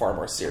U.S. are far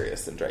more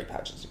serious than drag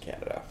pageants in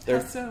Canada.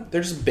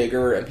 They're just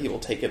bigger and people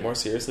take it more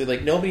seriously.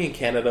 Like nobody in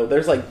Canada.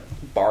 There's like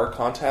bar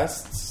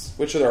contests,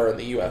 which there are in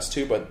the U.S.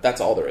 too, but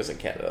that's all there is in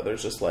Canada.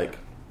 There's just like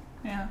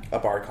a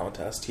bar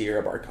contest here,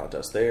 a bar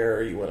contest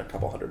there. You win a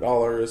couple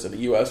 $100. In the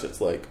U.S., it's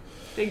like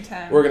big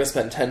time. We're going to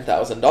spend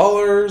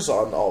 $10,000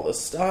 on all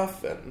this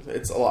stuff, and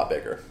it's a lot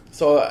bigger.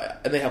 So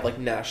and they have like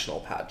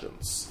national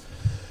pageants.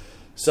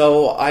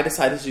 So I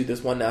decided to do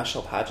this one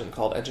national pageant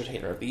called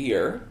Entertainer of the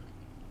Year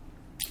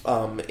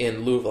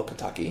in Louisville,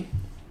 Kentucky.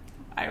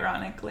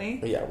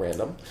 Ironically. Yeah,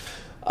 random.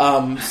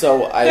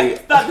 So I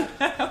don't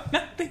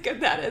think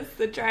of that as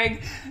the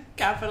drag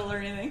capital or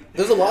anything.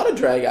 There's a lot of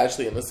drag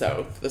actually in the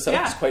South. The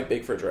South is quite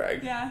big for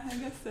drag. Yeah, I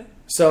guess so.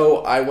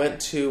 So I went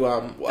to...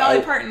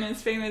 Dolly Parton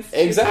is famous.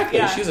 Exactly.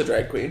 She's a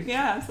drag queen.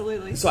 Yeah,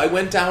 absolutely. So I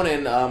went down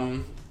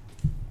and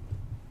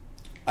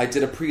I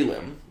did a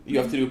prelim. You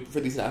have to do,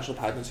 for these national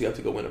pageants, you have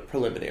to go win a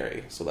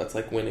preliminary. So that's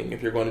like winning,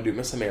 if you're going to do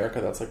Miss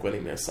America, that's like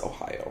winning Miss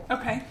Ohio.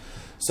 Okay.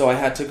 So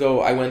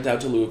I went down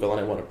to Louisville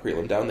and I won a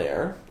prelim down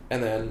there.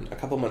 And then a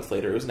couple months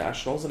later it was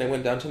nationals, and I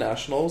went down to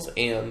nationals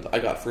and I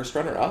got first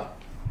runner-up,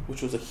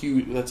 which was a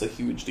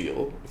huge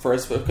deal for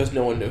us because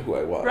no one knew who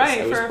I was.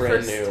 Right, I was for brand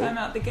first new. Time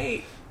out the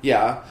gate.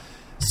 Yeah.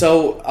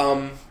 So,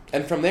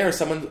 and from there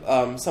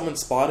someone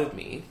spotted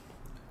me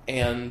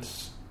and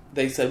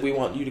they said, we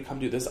want you to come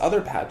do this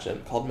other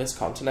pageant called Miss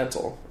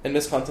Continental. And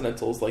Miss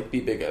Continental is like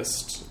the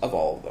biggest of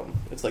all of them.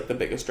 It's like the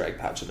biggest drag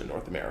pageant in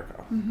North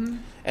America. Mm-hmm.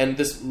 And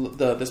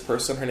this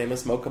person, her name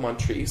is Mocha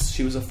Montrese.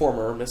 She was a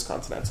former Miss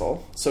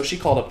Continental. So she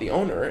called up the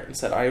owner and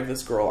said, I have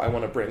this girl I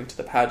want to bring to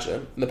the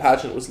pageant. And the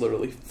pageant was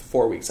literally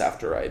 4 weeks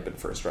after I had been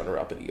first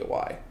runner-up at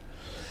EOI.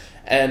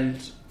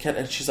 And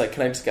she's like,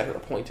 can I just get her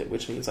appointed?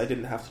 Which means I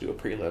didn't have to do a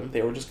prelim.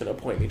 They were just going to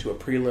appoint me to a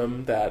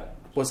prelim that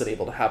wasn't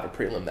able to have a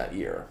prelim that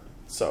year.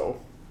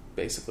 So...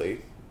 basically,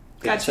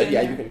 they said,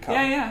 you can come.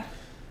 Yeah.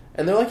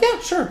 And they're like, yeah,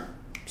 sure.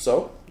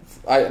 So,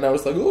 I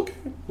was like, okay,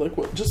 like,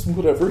 what, just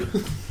whatever.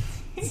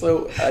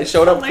 So, I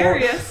showed up.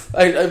 Hilarious.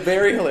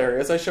 Very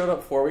hilarious. I showed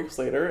up 4 weeks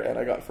later, and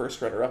I got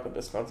first runner-up in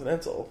Miss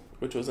Continental,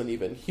 which was an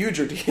even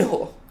huger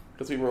deal.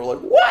 Because people were like,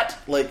 what?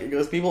 Like,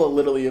 because people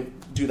literally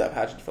do that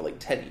pageant for like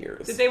 10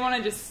 years. Did they want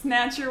to just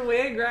snatch your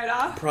wig right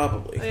off?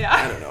 Probably. Yeah.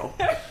 I don't know.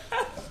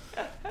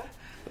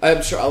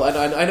 I'm sure,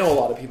 I know a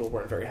lot of people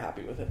weren't very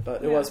happy with it,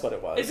 but it was what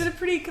it was. Is it a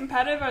pretty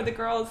competitive? Are the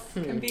girls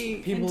can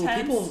be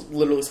intense?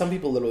 Some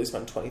people literally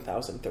spend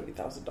 $20,000,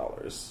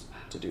 $30,000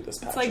 to do this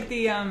pageant. It's like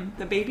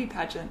the baby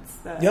pageants.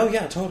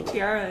 Yeah, totally.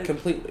 Tiara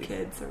completely.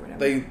 Kids or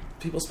whatever.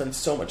 People spend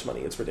so much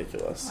money, it's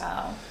ridiculous.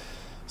 Wow.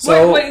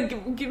 So,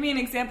 give me an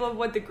example of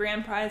what the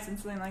grand prize and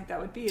something like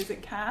that would be. Is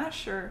it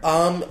cash or?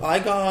 I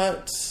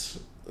got,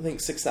 I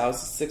think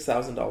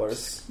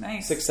 $6,000.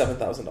 Nice.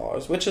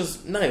 $7,000, which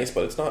is nice,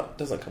 but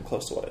doesn't come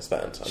close to what I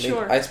spent.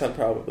 Sure. I spent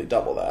probably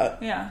double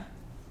that. Yeah.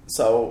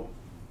 So,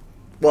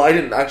 well, I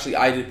did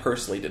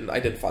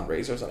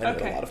fundraisers and I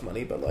made a lot of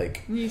money, but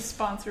like... New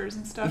sponsors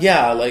and stuff.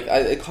 Yeah, like,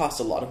 it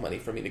cost a lot of money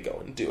for me to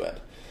go and do it.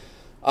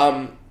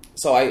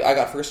 So I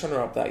got first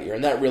runner-up that year,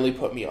 and that really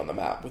put me on the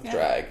map with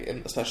drag,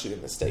 especially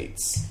in the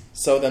States.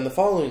 So then the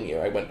following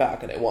year, I went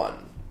back and I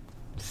won.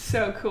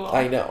 So cool.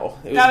 I know.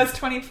 That was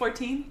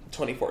 2014?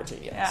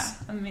 2014,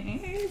 yes. Yeah,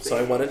 amazing. So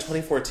I won in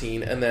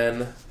 2014, and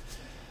then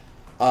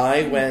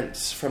I went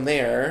from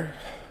there.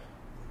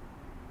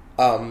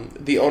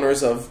 The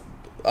owners of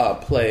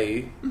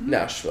Play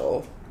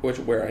Nashville,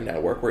 where I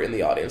now work, were in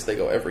the audience. They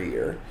go every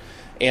year.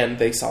 And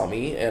they saw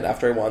me, and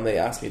after I won, they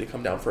asked me to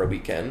come down for a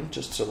weekend,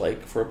 just to,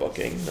 for a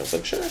booking. And I was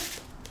like, sure.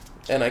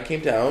 And I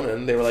came down,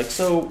 and they were like,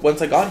 so,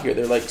 once I got here,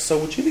 they're like, so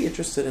would you be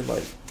interested in,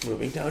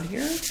 moving down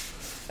here?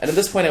 And at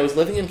this point, I was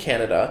living in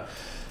Canada,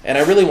 and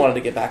I really wanted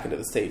to get back into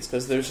the States,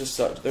 because there's just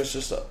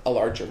a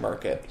larger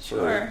market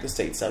for the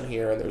States down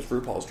here, and there's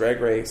RuPaul's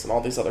Drag Race, and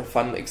all these other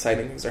fun,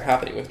 exciting things are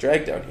happening with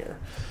drag down here.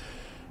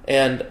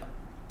 And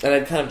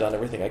I'd kind of done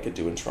everything I could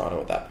do in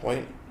Toronto at that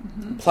point.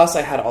 Mm-hmm. Plus,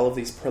 I had all of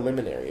these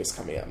preliminaries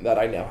coming up that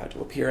I now had to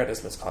appear at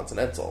as Miss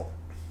Continental.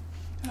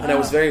 Oh. And I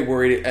was very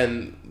worried,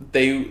 and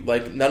they,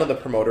 none of the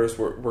promoters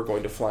were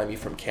going to fly me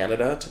from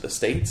Canada to the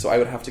States, so I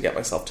would have to get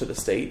myself to the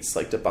States,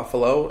 to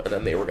Buffalo, and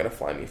then they were going to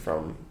fly me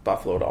from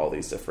Buffalo to all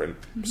these different...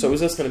 Mm-hmm. So it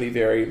was just going to be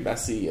very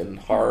messy and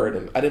hard,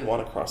 and I didn't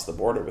want to cross the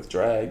border with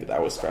drag.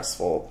 That was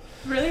stressful.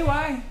 Really?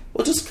 Why?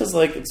 Well, just because,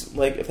 it's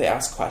if they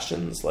ask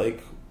questions,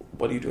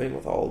 what are you doing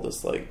with all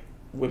this like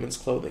women's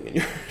clothing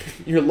in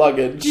your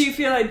luggage? Do you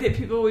feel like that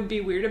people would be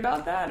weird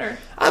about that, or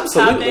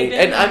absolutely?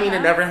 And I mean,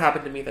 it never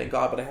happened to me, thank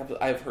God. But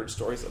I've heard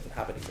stories of it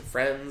happening to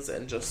friends,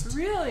 and just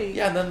really,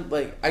 yeah. And then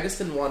like I just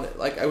didn't want it.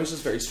 Like I was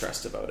just very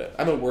stressed about it.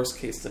 I'm a worst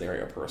case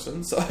scenario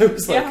person, so I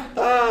was like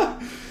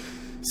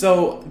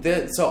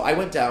So I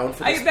went down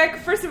for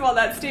this. First of all,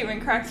 that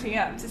statement cracks me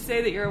up. To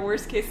say that you're a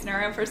worst case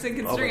scenario person,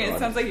 considering it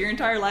sounds like your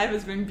entire life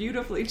has been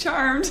beautifully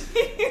charmed.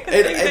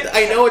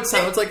 I know it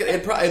sounds like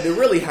it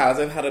really has.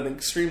 I've had an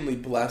extremely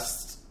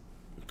blessed,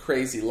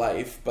 crazy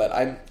life, but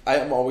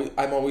I'm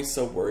always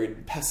so worried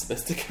and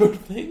pessimistic about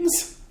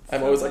things.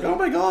 I'm always like, oh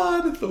my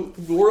God,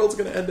 the world's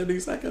going to end any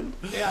second.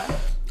 Yeah.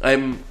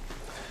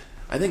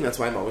 I think that's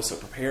why I'm always so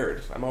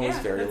prepared. I'm always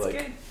very like.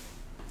 Good.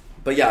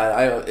 But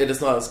yeah, it does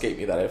not escape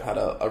me that I've had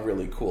a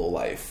really cool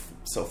life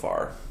so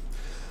far.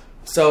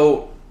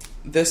 So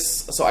I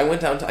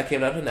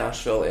came down to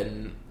Nashville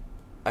in,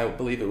 I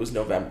believe it was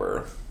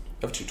November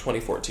of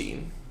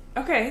 2014.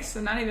 Okay, so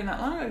not even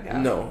that long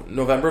ago. No,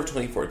 November of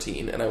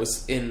 2014, and I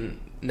was in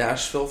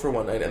Nashville for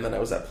one night, and then I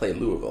was at Play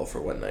Louisville for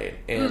one night,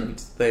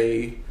 and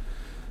they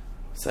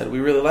said, we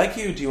really like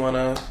you, do you want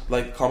to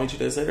like call me 2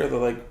 days later? They're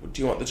like, do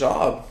you want the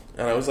job?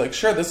 And I was like,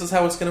 sure, this is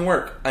how it's going to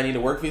work. I need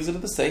a work visa to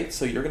the States,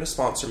 so you're going to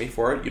sponsor me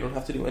for it. You don't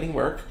have to do any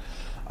work.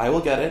 I will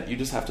get it. You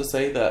just have to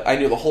say that I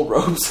knew the whole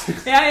ropes.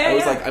 I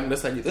was like, I'm going to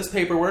send you this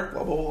paperwork,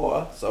 blah, blah, blah,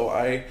 blah. So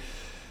I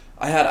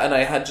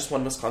had just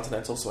one Miss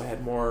Continental, so I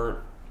had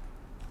more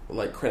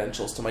like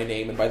credentials to my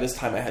name, and by this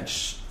time I had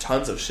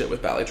tons of shit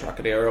with Ballet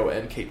Trocadero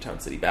and Cape Town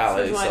City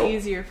Ballet. So it's a lot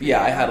easier for you.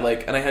 Yeah, I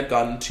had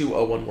gotten 2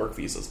 O1 work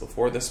visas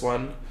before this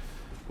one.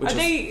 Are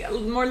they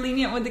more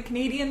lenient with the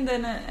Canadian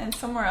than and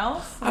somewhere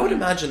else? I would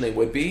imagine they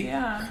would be.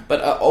 Yeah.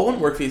 But O1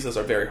 work visas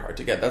are very hard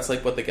to get. That's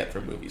like what they get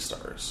from movie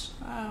stars.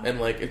 Wow. And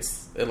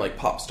like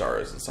pop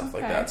stars and stuff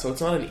like that. So it's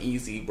not an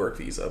easy work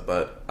visa,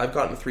 but I've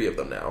gotten 3 of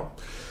them now,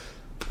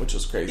 which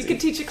is crazy. You could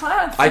teach a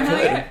class.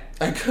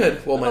 I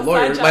could. Well, my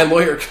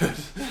lawyer could.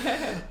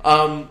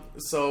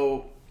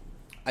 So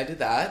I did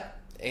that,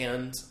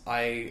 and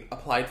I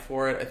applied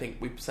for it. I think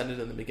we sent it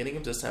in the beginning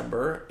of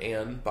December,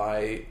 and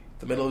by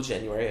the middle of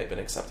January, I'd been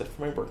accepted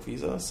for my work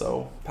visa,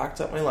 so packed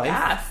up my life.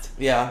 Fast.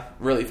 Yeah,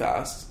 really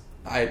fast.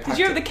 Did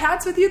you have the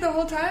cats with you the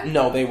whole time?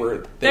 No, they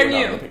were They're not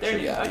new. in the picture. They're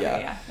new.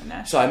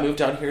 Yeah. So I moved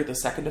down here the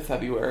 2nd of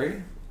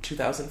February,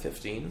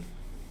 2015,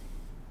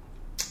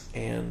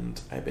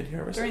 and I've been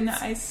here ever During since.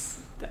 the ice...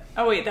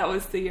 Oh, wait, that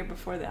was the year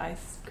before the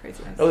ice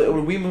craziness.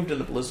 Oh, we moved in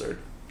a blizzard.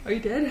 Oh,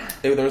 you did?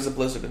 There was a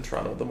blizzard in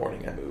Toronto the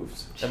morning I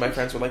moved, and my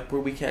friends were like,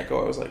 we can't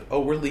go. I was like, oh,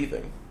 we're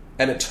leaving.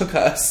 And it took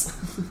us...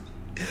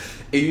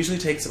 It usually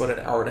takes about an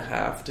hour and a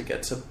half to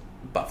get to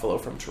Buffalo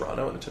from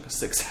Toronto, and it took us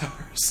 6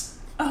 hours.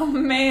 Oh,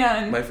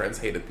 man. My friends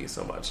hated me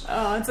so much.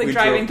 Oh, it's like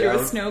driving through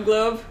a snow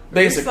globe.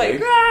 Basically.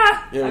 It's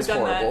like, it was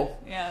horrible.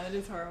 That. Yeah, that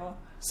is horrible.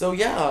 So,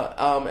 yeah,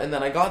 and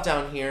then I got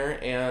down here,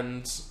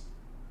 and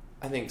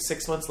I think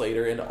 6 months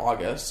later, in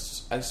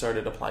August, I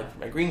started applying for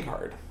my green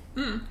card.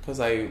 Because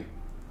I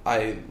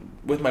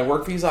with my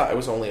work visa, I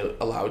was only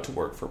allowed to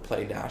work for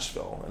Play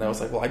Nashville. And I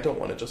was like, well, I don't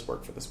want to just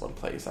work for this one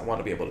place. I want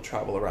to be able to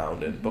travel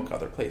around and book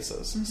other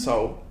places.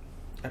 So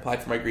I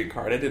applied for my green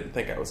card. I didn't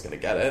think I was going to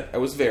get it. I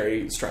was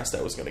very stressed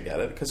I was going to get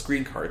it because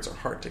green cards are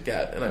hard to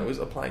get. And I was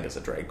applying as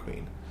a drag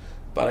queen.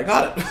 But I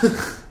got it.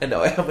 And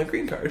now I have my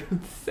green card.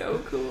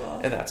 So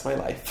cool. And that's my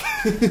life.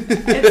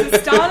 It's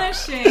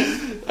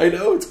astonishing. I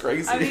know, it's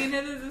crazy. I mean,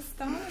 it is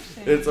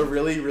astonishing. It's a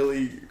really,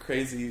 really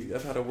crazy...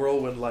 I've had a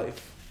whirlwind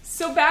life.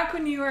 So back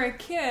when you were a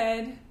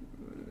kid,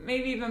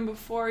 maybe even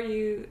before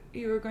you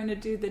were going to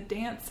do the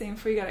dancing,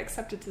 before you got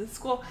accepted to the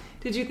school,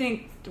 did you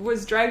think,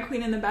 was drag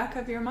queen in the back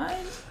of your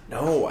mind?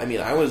 No, I mean,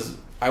 I was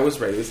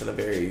raised in a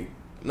very...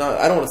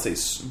 I don't want to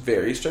say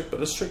very strict, but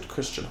a strict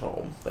Christian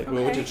home. Like I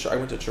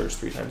went to church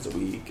 3 times a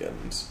week,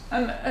 and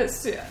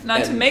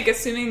not to make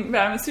assuming,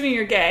 but I'm assuming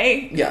you're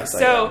gay. Yes,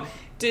 so I am.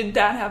 Did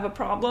that have a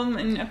problem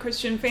in a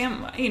Christian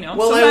family? You know,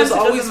 well, I was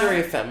always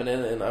very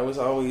feminine, and I was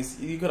always,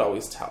 you could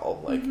always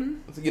tell, like,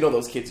 you know,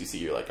 those kids you see,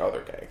 you're like, oh,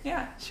 they're gay.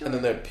 Yeah, sure.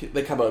 And then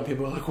they come out, and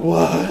people are like,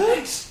 what?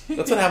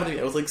 That's what happened to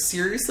me. I was like,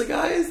 seriously,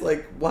 guys,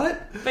 like,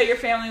 what? But your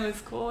family was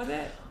cool with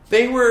it.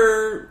 They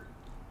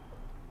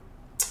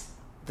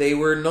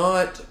were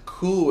not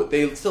cool.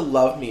 They still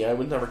loved me. I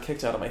was never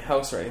kicked out of my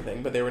house or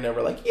anything, but they were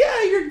never like,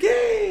 yeah, you're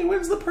gay.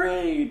 When's the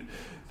parade?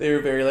 They were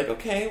very like,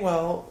 okay,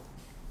 well,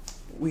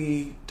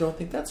 we don't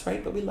think that's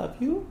right, but we love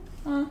you.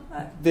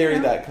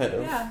 That kind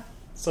of. Yeah.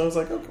 So I was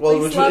like, okay, well,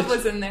 love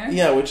was in there.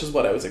 Yeah, which is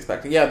what I was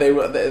expecting. Yeah,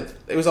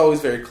 it was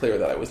always very clear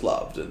that I was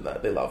loved and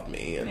that they loved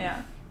me,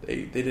 and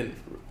they didn't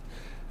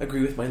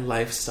agree with my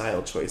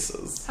lifestyle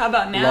choices. How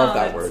about now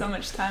that so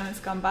much time has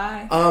gone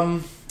by?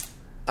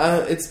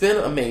 It's been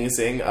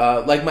amazing.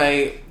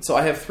 So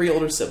I have 3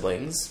 older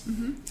siblings.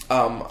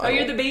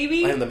 You're the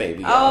baby? I am the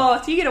baby, yeah.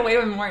 Oh, so you get away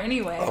with more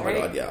anyway, Oh right?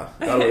 my god, yeah.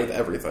 Got away with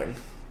everything.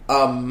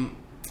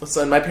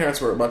 So, and my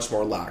parents were much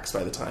more lax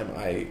by the time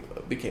I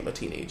became a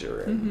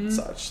teenager and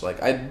such.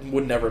 Like, I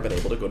would never have been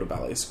able to go to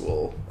ballet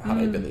school had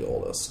I been the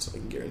oldest. I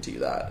can guarantee you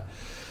that.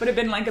 Would it have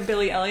been like a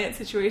Billy Elliot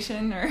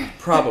situation, or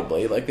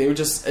probably like it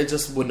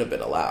just wouldn't have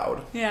been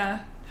allowed. Yeah.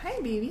 Hi,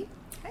 baby.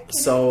 Hi, kitty.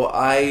 So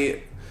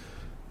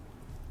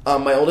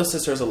my oldest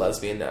sister is a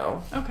lesbian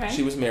now. Okay.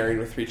 She was married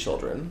with 3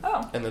 children.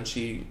 Oh. And then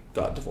she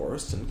got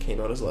divorced and came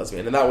out as a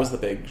lesbian. And that was the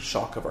big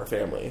shock of our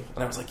family.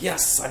 And I was like,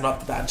 yes, I'm not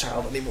the bad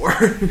child anymore.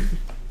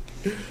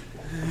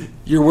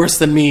 You're worse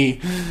than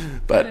me.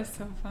 But, that is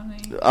so funny.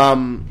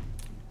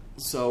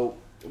 So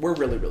we're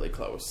really, really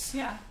close.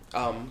 Yeah.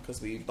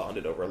 Because we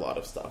bonded over a lot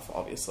of stuff,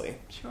 obviously.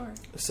 Sure.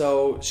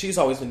 So she's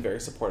always been very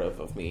supportive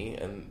of me.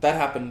 And that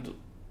happened,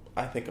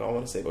 I think I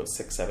want to say about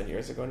 6-7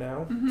 years ago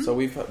now. So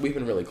we've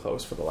been really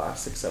close for the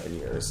last 6-7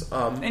 years.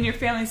 And your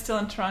family's still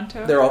in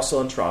Toronto? They're all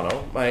still in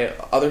Toronto. My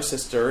other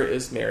sister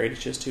is married.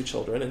 She has 2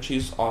 children, and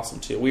she's awesome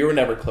too. We were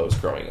never close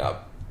growing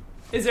up.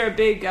 Is there a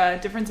big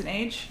difference in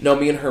age? No,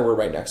 me and her were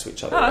right next to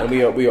each other, Oh,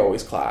 okay. and we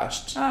always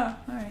clashed. Oh,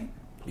 all right.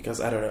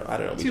 Because I don't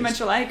know. Too much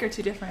alike or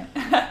too different?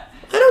 I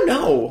don't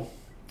know.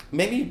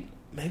 Maybe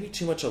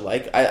too much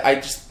alike. I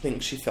just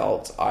think she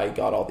felt I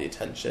got all the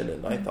attention,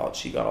 and I thought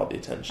she got all the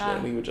attention,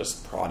 and we would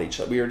just prod each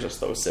other. We were just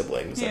those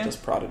siblings that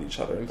just prodded each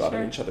other and got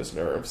on each other's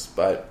nerves.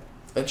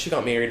 And she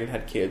got married and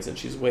had kids,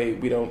 and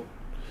we don't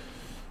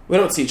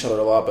see each other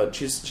a lot, but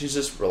she's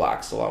just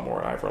relaxed a lot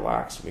more. I've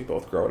relaxed, and we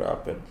both grown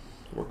up, and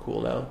we're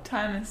cool now.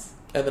 Timeless.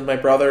 And then my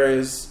brother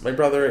is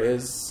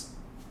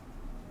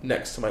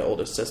next to my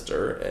oldest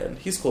sister, and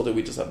he's cool too.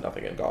 We just have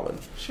nothing in common.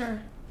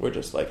 Sure. We're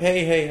just like,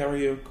 hey, how are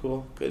you?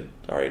 Cool, good.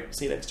 All right,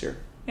 see you next year.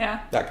 Yeah.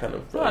 That kind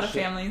of a lot of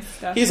family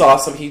stuff. He's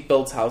awesome. He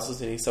builds houses,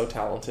 and he's so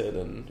talented,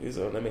 and he's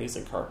an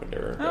amazing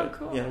carpenter. Oh,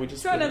 cool. Yeah, we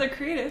just so another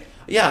creative.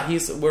 Yeah,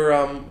 we're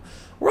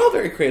all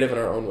very creative in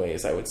our own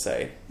ways, I would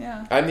say.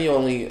 Yeah.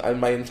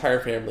 My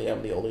entire family,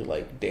 I'm the only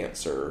like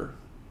dancer.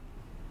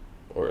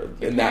 Or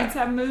your parents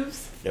have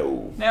moves?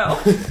 No. No.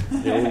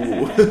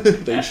 No.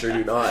 They sure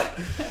do not.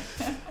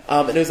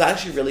 And it was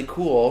actually really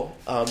cool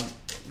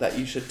that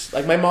you should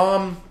like my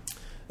mom.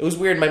 It was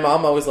weird. My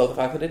mom always loved the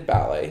fact that I did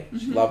ballet.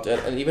 She loved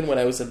it, and even when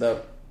I was in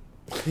the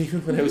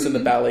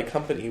ballet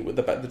company with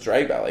the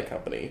drag ballet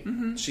company,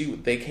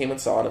 they came and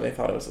saw it and they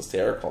thought it was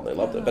hysterical and they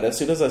loved it. But as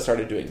soon as I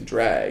started doing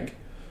drag,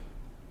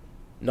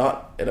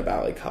 not in a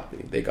ballet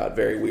company, they got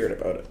very weird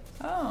about it.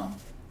 Oh.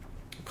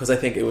 Because I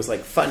think it was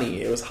like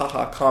funny. It was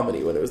haha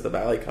comedy when it was the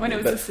ballet company. When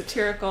it was a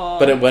satirical.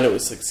 But when it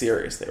was like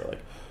serious, they were like,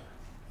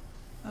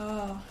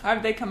 oh, how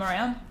did they come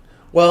around?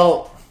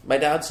 Well, my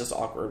dad's just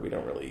awkward. We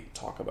don't really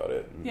talk about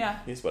it. Yeah.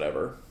 He's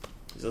whatever.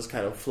 He's just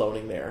kind of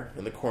floating there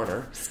in the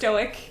corner.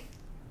 Stoic.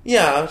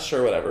 Yeah,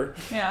 sure, whatever.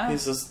 Yeah.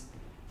 He's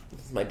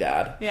my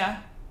dad.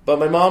 Yeah. But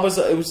my mom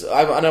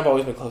I've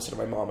always been closer to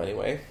my mom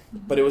anyway.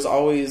 But it was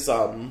always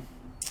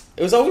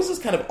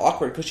just kind of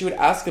awkward because she would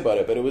ask about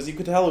it, but you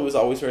could tell it was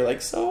always very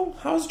like, so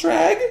how's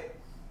drag?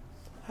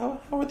 How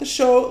are the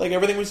show? Like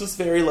everything was just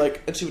very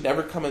like, and she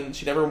never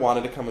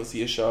wanted to come and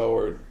see a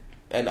show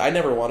and I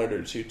never wanted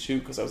her to too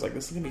because I was like,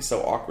 this is going to be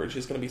so awkward.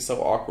 She's going to be so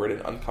awkward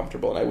and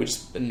uncomfortable, and I would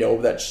just know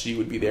that she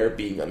would be there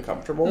being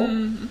uncomfortable,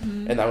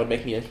 and that would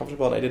make me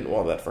uncomfortable, and I didn't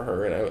want that for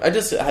her, and I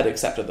just had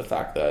accepted the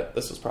fact that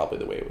this was probably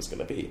the way it was going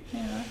to be.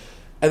 Yeah.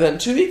 And then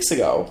 2 weeks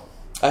ago,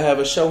 I have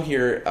a show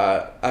here,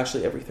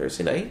 actually every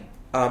Thursday night,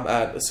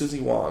 at Susie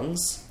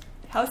Wong's.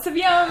 House of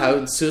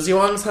Yum. Susie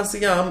Wong's House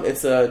of Yum.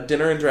 It's a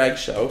dinner and drag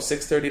show,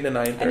 6:30 to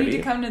 9:30. I need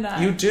to come to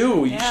that. You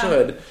do. You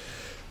should.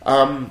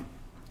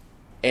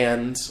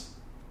 And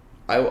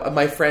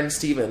my friend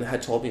Steven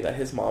had told me that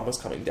his mom was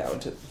coming down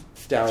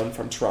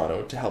from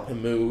Toronto to help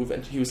him move,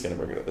 and he was going to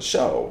bring her to the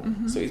show.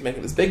 So he's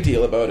making this big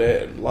deal about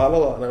it, and la la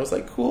la. And I was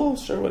like, cool,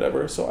 sure,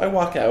 whatever. So I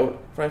walk out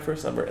for my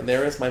first number, and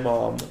there is my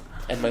mom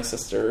and my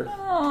sister.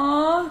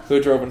 Aww. Who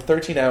drove in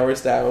 13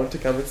 hours down to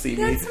come and see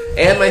me. That's amazing.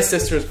 And my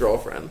sister's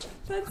girlfriend.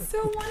 That's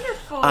so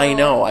wonderful. I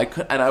know.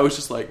 And I was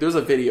just like, there's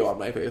a video on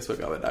my Facebook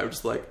of it. I was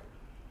just like,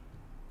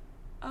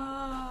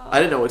 I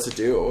didn't know what to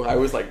do. I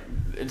was like,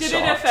 in Did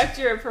shock. it affect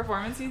your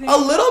performance, you think? A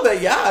little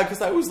bit, yeah.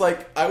 Because I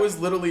was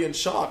literally in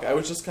shock. I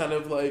was just kind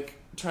of like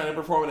trying to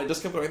perform, and I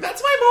just kept going,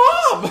 that's my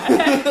mom!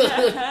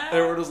 And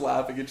everyone was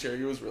laughing and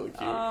cheering. It was really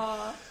cute.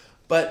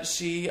 But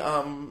she, that's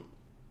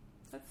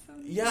so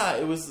nice. Yeah,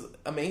 it was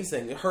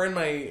amazing. Her and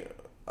my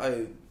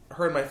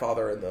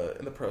father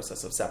in the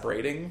process of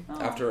separating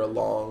after a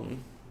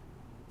long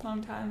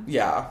time.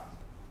 Yeah,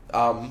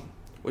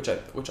 which I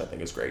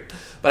think is great.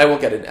 But I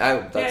won't get in.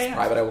 That's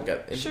private. I won't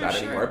get into that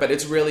anymore. But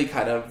it's really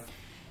kind of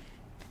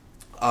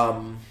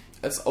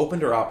it's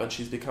opened her up, and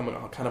she's becoming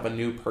kind of a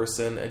new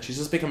person, and she's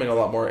just becoming a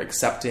lot more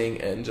accepting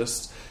and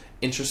just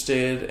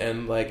interested,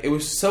 and like it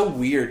was so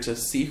weird to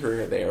see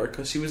her there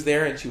because she was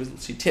there and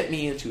she tipped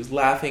me and she was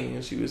laughing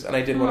and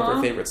I did one of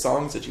her favorite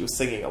songs that she was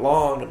singing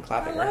along and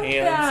clapping her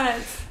hands.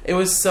 That. It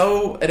was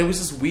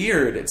just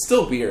weird. It's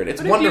still weird. It's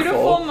what wonderful.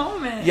 A beautiful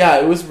moment. Yeah,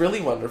 it was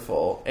really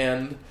wonderful,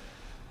 and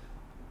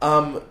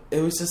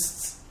it was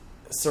just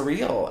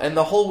surreal. And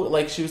the whole,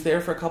 like, she was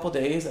there for a couple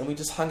days, and we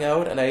just hung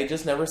out, and I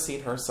just never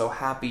seen her so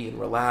happy and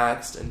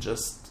relaxed, and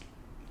just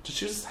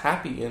she was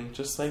happy and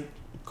just, like,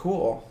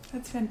 cool.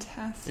 That's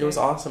fantastic. It was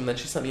awesome. Then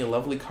she sent me a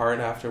lovely card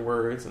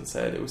afterwards and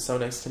said it was so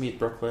nice to meet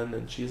Brooklyn,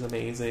 and she's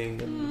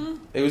amazing, and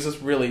it was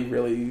just really,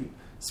 really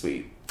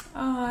sweet.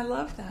 Oh, I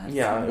love that.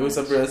 Yeah,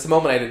 so it's a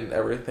moment I didn't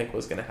ever think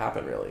was going to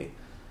happen, really.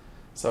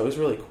 So it was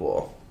really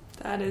cool.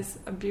 That is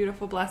a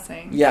beautiful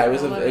blessing. Yeah, it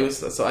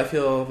was. So I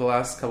feel the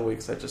last couple of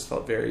weeks I just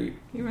felt very.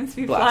 You must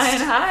be blessed.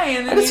 flying high,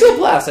 and then I just feel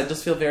blessed. I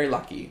just feel very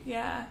lucky.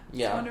 Yeah,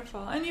 Yeah, it's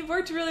wonderful, and you've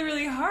worked really,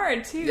 really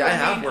hard too. Yeah, I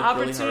have worked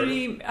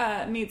opportunity really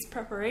hard. Meets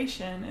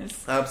preparation is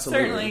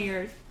Absolutely certainly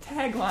your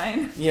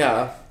tagline.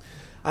 Yeah,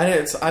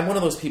 I'm one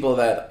of those people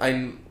that I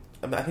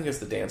think it's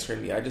the dancer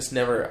in me. I just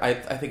never. I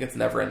think it's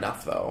never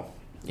enough though.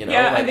 You know,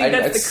 yeah, like, I think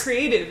that's the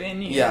creative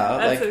in you.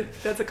 Yeah,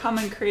 that's a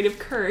common creative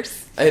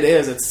curse. It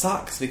is. It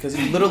sucks because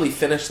you literally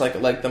finish like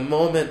the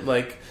moment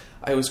like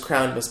I was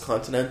crowned Miss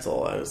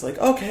Continental. I was like,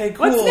 okay,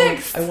 cool. What's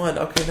next? I won.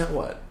 Okay, now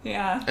what?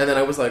 Yeah. And then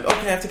I was like, okay,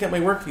 I have to get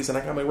my work visa,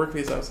 and I got my work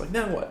visa. I was like,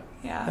 now what?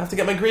 Yeah. I have to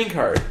get my green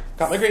card.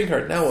 Got my green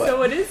card. Now what? So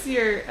what is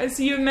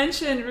so you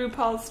mentioned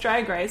RuPaul's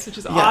Drag Race, which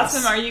is Yes.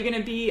 awesome. Are you going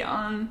to be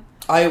on?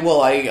 I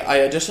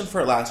auditioned for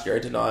it last year. I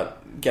did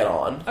not get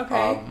on.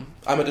 Okay.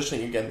 I'm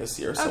auditioning again this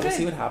year, so Okay. we'll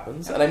see what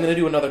happens. Okay. And I'm going to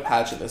do another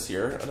pageant this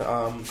year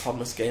called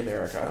Miss Gay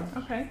America.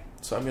 Okay.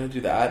 So I'm going to do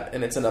that,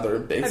 and it's another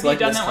big. Have It's like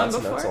you done Miss that one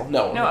Continental. before?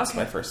 No, it's okay.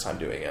 my first time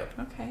doing it.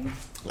 Okay.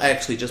 I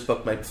actually just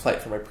booked my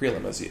flight for my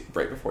prelim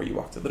right before you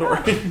walked through the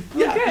door.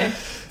 Yeah. Okay.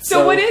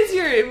 So what is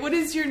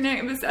your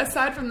next,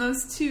 aside from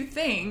those two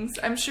things?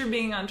 I'm sure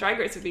being on Drag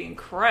Race would be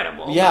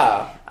incredible.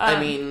 Yeah, I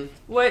mean,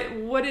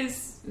 what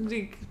is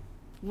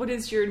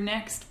your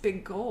next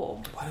big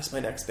goal? what is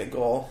my next big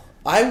goal?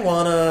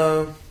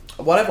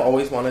 What I've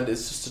always wanted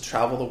is just to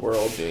travel the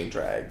world doing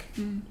drag.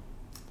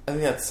 I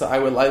think I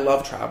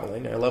love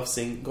traveling. I love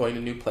going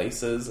to new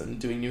places and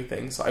doing new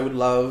things. So I would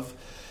love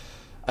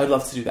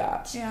to do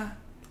that. Yeah.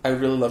 I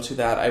would really love to do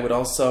that.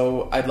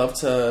 I'd love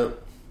to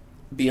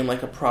be in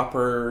like a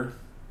proper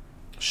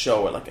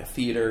show at like a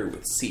theater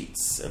with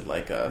seats and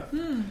like a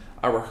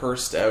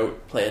rehearsed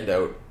out, planned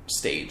out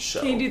stage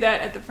show. Can you do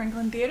that at the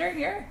Franklin Theater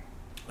here?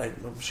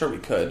 I'm sure we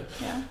could.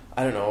 Yeah.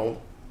 I don't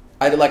know.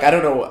 I don't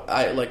know.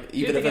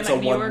 Even if it's a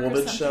like New York one or woman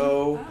something?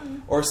 show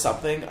Oh. or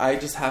something, I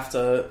just have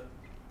to.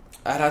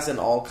 It hasn't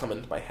all come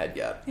into my head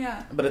yet.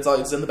 Yeah. But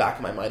it's in the back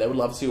of my mind. I would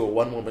love to do a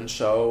one woman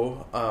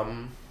show.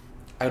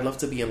 I'd love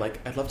to be in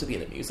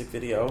a music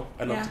video.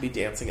 I'd love to be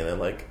dancing in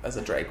it as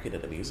a drag queen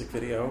in a music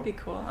video. That'd be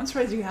cool. I'm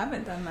surprised you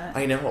haven't done that.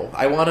 I know.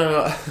 I want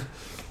to.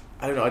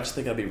 I don't know. I just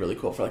think that'd be really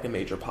cool for like a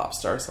major pop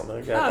star or something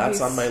like that. That'd That's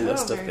be on my so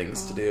list of very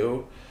things cool. to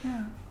do.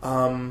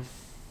 Yeah.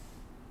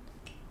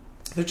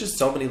 There's just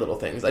so many little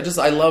things.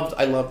 I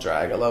love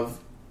drag. I love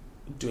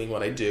doing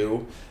what I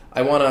do.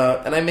 And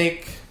I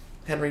make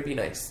Henry be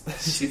nice.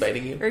 Is he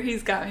biting you? Or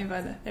he's got me by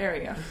the. There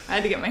we go. I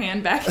had to get my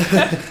hand back.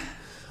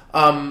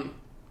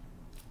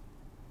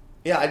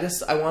 Yeah,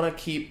 I want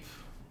to keep.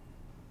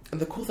 And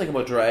the cool thing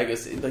about drag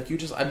is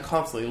I'm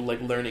constantly like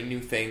learning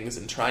new things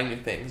and trying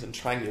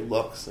new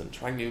looks and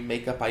trying new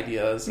makeup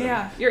ideas. And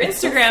Yeah, your it's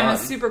so Instagram fun.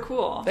 is super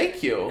cool.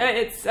 Thank you.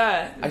 It's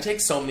I take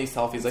so many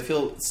selfies. I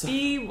feel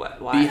B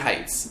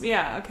Heights.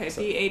 Yeah, okay.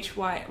 So-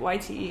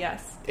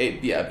 BHYTES.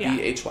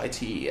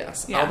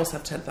 BHYTES. Yeah. I almost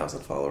have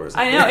 10,000 followers.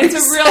 I know, it's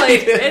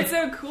excited.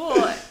 so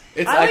cool.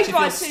 It's I actually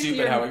like feels watching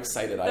stupid how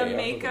excited I am. the over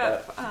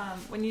makeup that.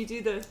 when you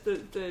do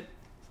the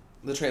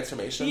The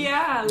transformation.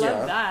 yeah, I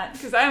love that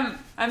because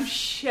I'm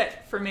shit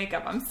for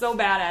makeup. I'm so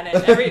bad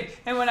at it.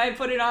 And when I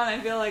put it on, I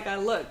feel like I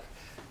look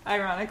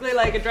ironically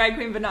like a drag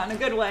queen, but not in a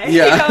good way.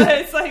 Yeah. You know,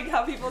 it's like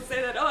how people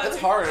say that. Oh, It's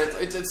hard.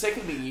 It's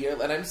taken me a year,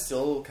 and I'm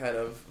still kind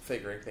of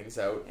figuring things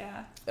out.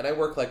 Yeah. And I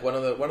work like one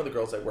of the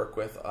girls I work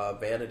with,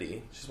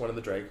 Vanity. She's one of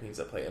the drag queens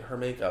that play, and her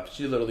makeup.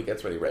 She literally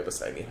gets ready right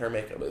beside me. Her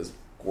makeup is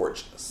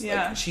gorgeous.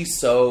 Yeah.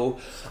 Like,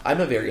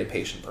 I'm a very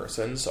impatient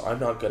person, so I'm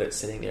not good at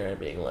sitting there and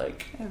being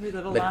like Every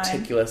little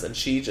meticulous. And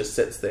she just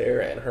sits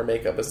there, and her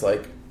makeup is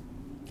like.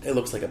 It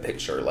looks like a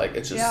picture. Like,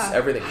 it's just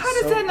everything. How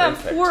does that not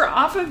pour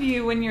off of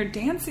you when you're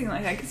dancing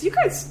like that?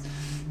 Because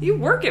you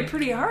work it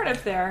pretty hard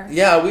up there.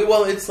 Yeah,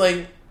 it's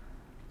like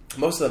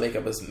most of the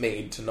makeup is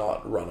made to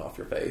not run off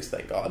your face,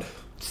 thank God.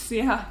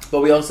 Yeah.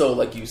 But we also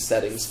use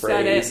setting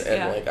sprays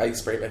Set it, I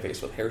spray my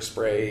face with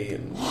hairspray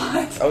and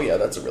What? Oh yeah,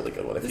 that's a really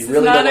good one. If This you is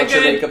really not don't a want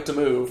your good- makeup to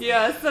move.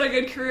 Yeah, it's not a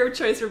good career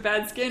choice for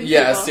bad skin.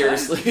 Yeah, people.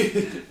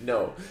 seriously.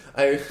 No.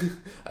 I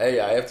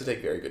have to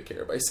take very good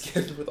care of my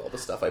skin with all the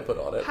stuff I put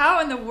on it.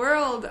 How in the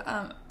world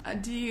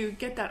do you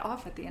get that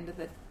off at the end of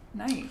the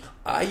night?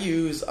 I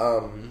use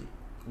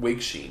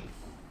Wig Sheen.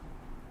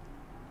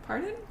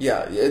 Pardon?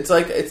 Yeah,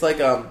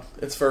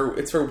 it's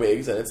for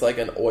wigs, and it's like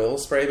an oil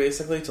spray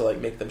basically to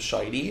make them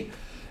shiny.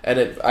 And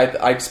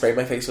I spray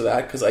my face with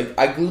that because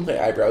I glue my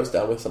eyebrows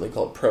down with something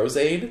called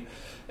Prozaid,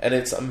 and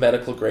it's a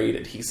medical grade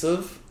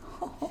adhesive.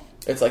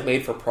 It's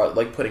made for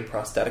putting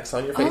prosthetics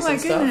on your face. Oh my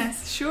and stuff.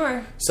 goodness!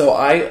 Sure. So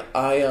I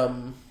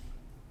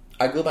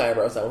I glue my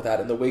eyebrows down with that,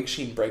 and the wig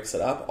sheen breaks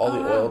it up. All the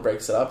oil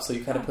breaks it up, so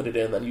you kind of put it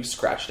in, and then you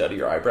scratch it out of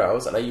your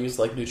eyebrows. And I use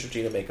like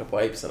Neutrogena makeup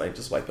wipes, and I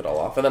just wipe it all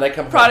off. And then I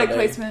come home. Product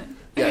placement.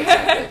 Yeah,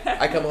 exactly.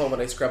 I come home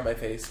and I scrub my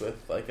face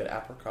with like an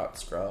apricot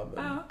scrub.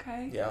 And,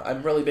 okay. Yeah,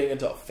 I'm really big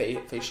into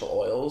facial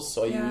oils,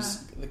 so I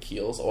use the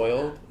Kiehl's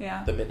oil,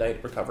 the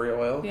Midnight Recovery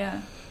oil.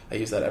 Yeah. I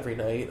use that every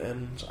night,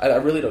 and I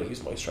really don't use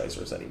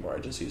moisturizers anymore. I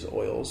just use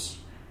oils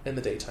in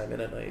the daytime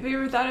and at night. Have you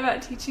ever thought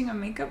about teaching a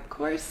makeup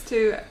course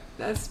to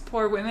us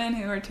poor women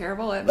who are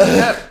terrible at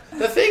makeup?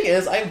 The thing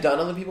is, I've done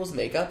other people's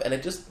makeup, and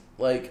it just,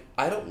 like,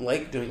 I don't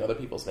like doing other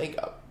people's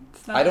makeup.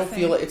 I don't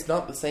feel like it's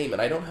not the same,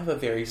 and I don't have a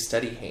very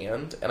steady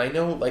hand, and I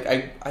know, like,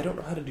 I don't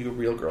know how to do a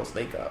real girl's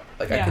makeup.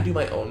 Like, I can do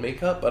my own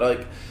makeup, but,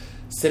 like,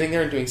 sitting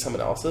there and doing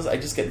someone else's, I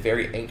just get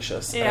very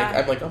anxious. Yeah.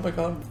 I'm like, oh my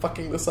god, I'm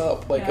fucking this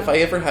up. Like, if I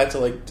ever had to,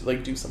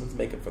 like do someone's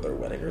makeup for their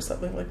wedding or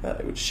something like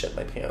that, I would shit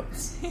my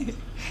pants.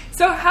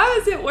 So how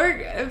does it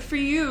work for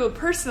you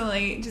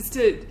personally, just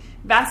to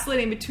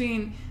vacillating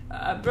between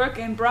Brooke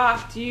and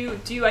Brock? Do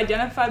you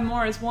identify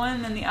more as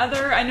one than the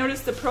other? I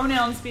noticed the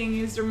pronouns being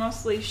used are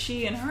mostly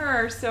she and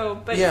her, so,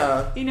 but,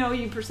 you know,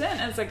 you present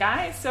as a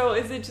guy, so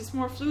is it just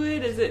more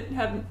fluid? Is it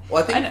have...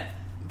 Well, I think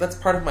that's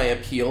part of my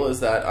appeal, is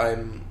that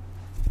I'm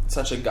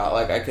such a guy,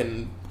 like, I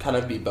can kind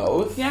of be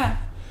both. Yeah.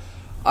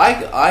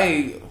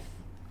 I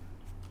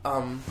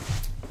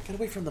get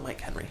away from the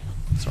mic, Henry.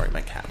 Sorry, my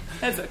cat.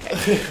 That's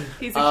okay.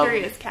 He's a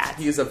curious cat.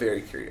 He's a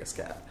very curious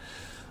cat.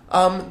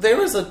 There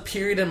was a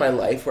period in my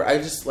life where I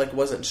just, like,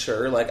 wasn't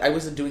sure. Like, I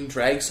wasn't doing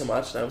drag so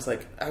much, and I was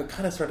like, I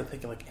kind of started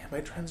thinking, like, am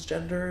I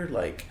transgender?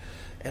 Like,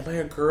 am I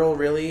a girl,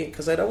 really?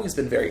 Because I'd always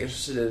been very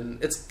interested in...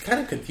 It's kind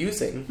of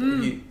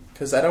confusing,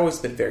 because I'd always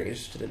been very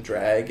interested in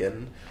drag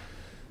and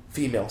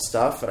female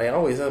stuff, and I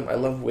always am. I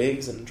love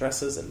wigs and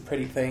dresses and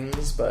pretty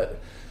things, but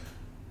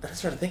I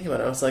started thinking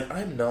about it. I was like,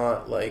 I'm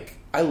not, like...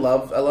 I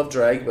love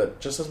drag, but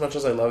just as much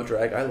as I love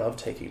drag, I love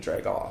taking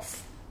drag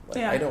off.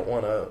 Like, I don't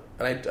want to...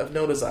 And I have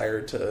no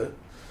desire to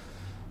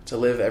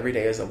live every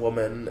day as a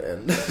woman,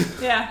 and...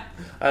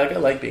 I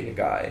like being a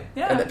guy.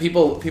 Yeah. And that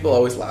people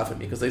always laugh at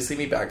me, because they see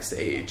me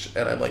backstage,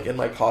 and I'm, like, in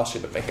my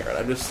costume and my hair, and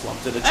I'm just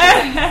slumped in a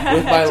chair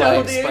with my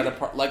legs spread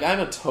apart. Like, I'm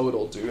a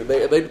total dude.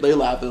 They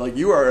laugh. They're like,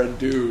 you are a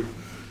dude.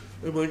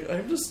 I'm like,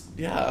 I'm just...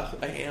 Yeah,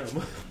 I am.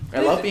 I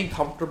love being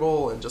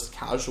comfortable and just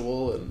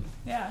casual, and...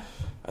 Yeah.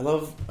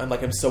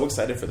 I'm so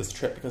excited for this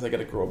trip, because I get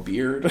to grow a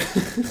beard.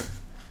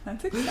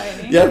 That's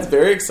exciting. Yeah, it's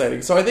very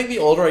exciting. So I think the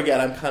older I get,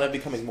 I'm kind of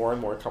becoming more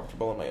and more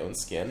comfortable in my own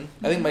skin.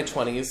 I think my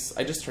 20s,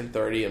 I just turned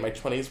 30, and my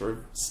 20s were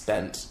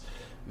spent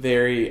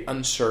very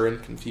unsure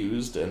and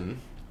confused, and...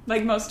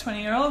 Like most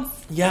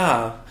 20-year-olds?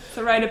 Yeah. It's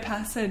a rite of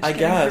passage. I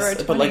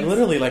guess. But, like,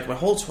 literally, like, my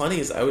whole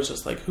 20s, I was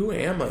just like, who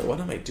am I?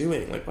 What am I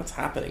doing? Like, what's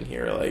happening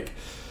here? Like,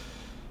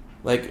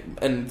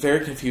 and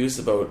very confused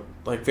about,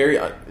 like, very,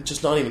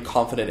 just not even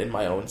confident in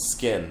my own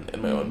skin,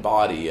 in my own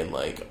body, and,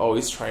 like,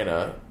 always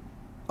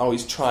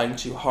trying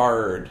too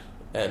hard,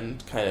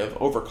 and kind of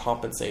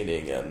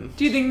overcompensating. And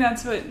do you think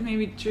that's what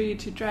maybe drew you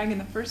to drag in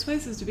the first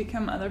place, is to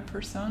become other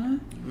persona?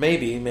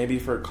 Maybe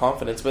for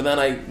confidence. But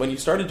then when you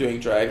started doing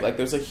drag, like,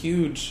 there's a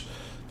huge,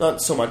 not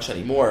so much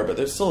anymore, but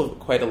there's still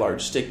quite a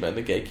large stigma in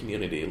the gay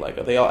community. Like,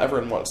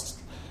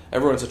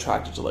 everyone's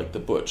attracted to, like, the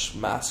butch,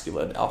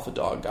 masculine, alpha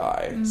dog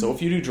guy. Mm-hmm. So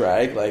if you do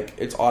drag, like,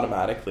 it's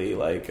automatically,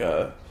 like,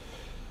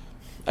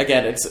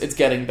 again, it's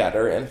getting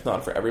better, and it's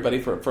not for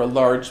everybody. For a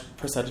large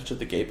percentage of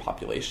the gay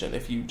population,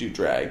 if you do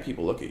drag,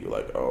 people look at you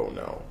like, oh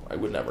no, I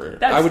would never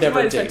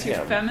date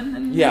him.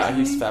 Feminine? Yeah,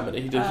 he's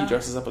feminine. He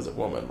dresses up as a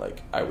woman.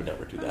 Like, I would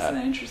never do that.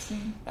 That's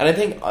interesting. And I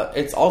think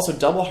it's also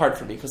double hard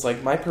for me, because,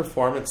 like, my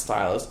performance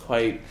style is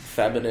quite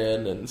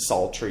feminine and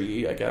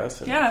sultry, I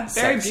guess. And very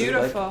sexy.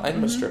 beautiful. Like,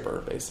 I'm a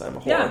stripper, basically. I'm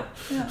a whore.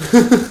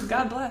 Yeah.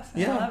 God bless.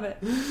 I love it.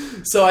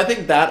 So I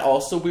think that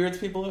also weirds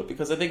people out,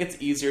 because I think it's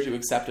easier to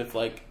accept if,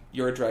 like,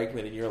 you're a drag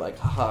queen and you're like,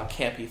 haha,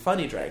 campy,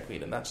 funny drag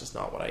queen, and that's just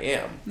not what I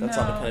am. That's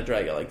not the kind of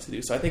drag I like to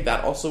do. So I think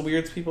that also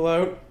weirds people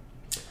out,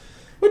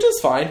 which is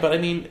fine. But I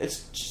mean,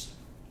 it's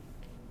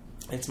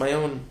my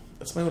own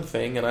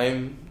thing, and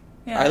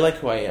I like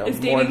who I am. Is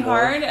dating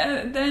hard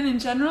then in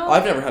general?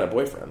 I've never had a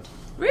boyfriend.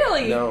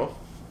 Really? No.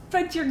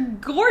 But you're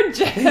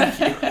gorgeous.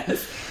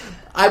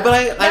 Thank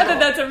you. Not that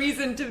that's a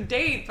reason to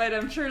date, but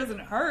I'm sure it doesn't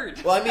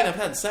hurt. Well, I mean, I've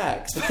had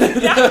sex.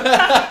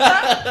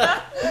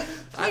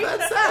 I've had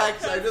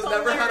sex. I just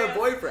never had a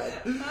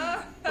boyfriend.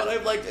 But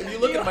I've, like, if you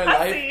look at my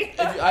life,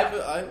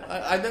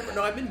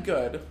 I've been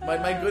good.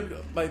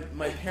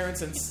 My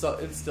parents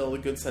instilled a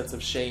good sense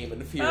of shame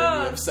and fear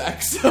in me of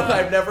sex. So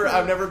I've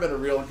never been a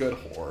real good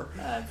whore.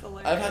 That's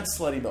hilarious. I've had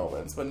slutty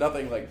moments, but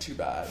nothing, like, too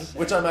bad,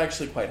 which I'm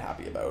actually quite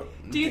happy about.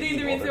 Do you think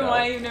the reason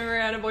why you've never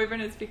had a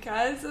boyfriend is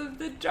because of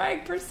the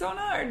drag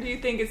persona, or do you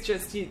think it's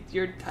just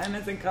your time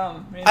hasn't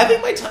come? You know? I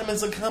think my time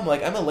hasn't come.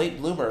 Like, I'm a late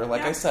bloomer.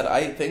 Like I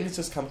said, things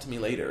just come to me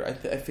later.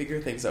 I figure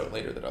things out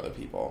later than other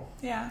people.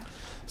 Yeah.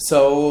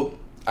 So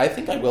I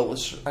think I will.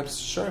 I'm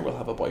sure I will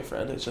have a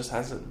boyfriend. It just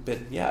hasn't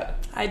been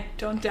yet. I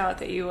don't doubt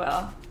that you will.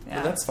 Yeah.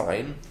 And that's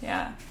fine.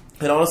 Yeah.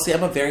 And honestly,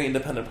 I'm a very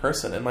independent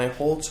person, and my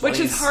whole 20s... Which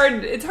is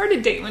hard. It's hard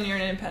to date when you're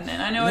independent.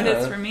 I know it Yeah.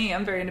 is for me.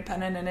 I'm very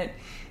independent, and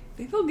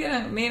people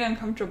get made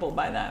uncomfortable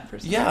by that for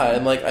some Yeah, reason.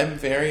 and like I'm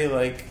very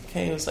like,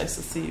 okay, it was nice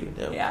to see you.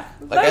 No. Yeah.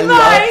 Like I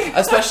Bye-bye. love,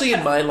 especially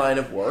in my line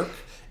of work,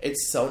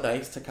 it's so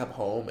nice to come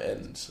home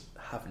and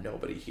have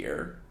nobody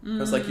here.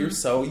 Because like you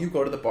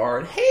go to the bar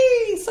and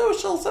hey,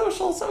 social,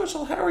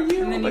 how are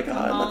you? And then Oh my you come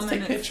god, home let's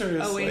take and it's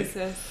pictures. Oasis.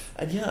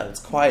 Like, and yeah, it's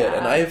quiet.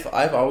 And Yeah.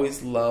 I've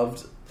always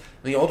loved.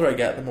 The older I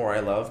get, the more I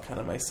love kind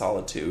of my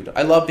solitude.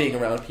 I love being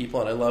around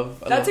people, and I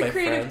love That's my a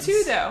creative friends.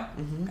 too, though.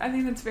 Mhm. I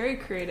think that's very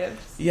creative.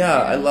 Yeah,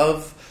 I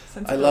love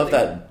Sensibility.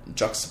 that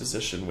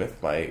juxtaposition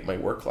with my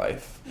work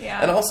life.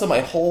 Yeah. And also my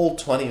whole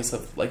 20s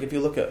have, like, if you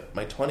look at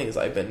my 20s,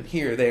 I've been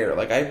here, there.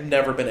 Like, I've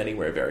never been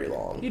anywhere very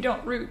long. You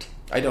don't root.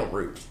 I don't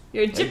root.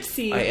 You're a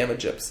gypsy. I am a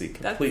gypsy,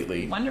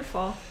 completely. That's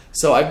wonderful.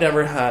 So I've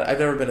never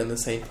been in the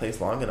same place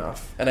long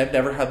enough. And I've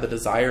never had the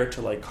desire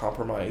to, like,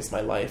 compromise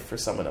my life for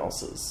someone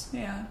else's.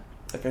 Yeah.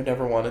 Like, I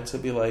never wanted to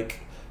be,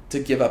 like, to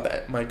give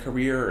up my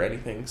career or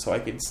anything so I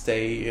could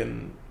stay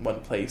in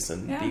one place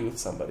and be with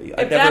somebody.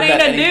 If that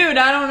ain't a dude,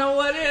 I don't know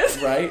what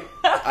is. Right?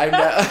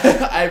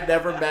 I've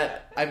never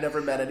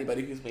met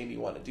anybody who's made me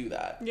want to do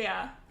that.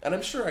 Yeah. And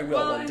I'm sure I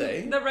will one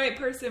day. The right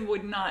person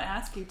would not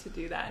ask you to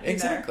do that either.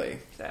 Exactly.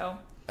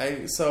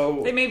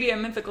 So they may be a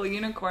mythical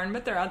unicorn,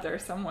 but they're out there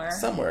somewhere.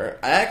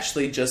 I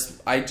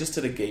just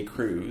did a gay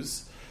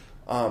cruise.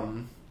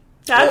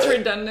 That's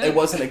redundant. It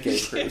wasn't a gay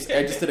cruise.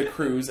 I just did a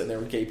cruise and there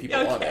were gay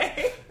people on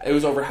it. It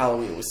was over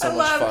Halloween. It was so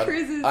much fun. I love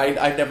cruises.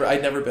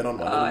 I'd never been on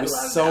one. It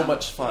was so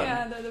much fun.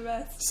 Yeah, they're the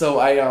best. So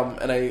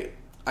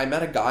I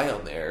met a guy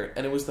on there,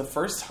 and it was the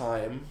first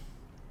time.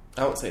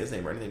 I won't say his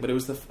name or anything, but it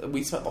was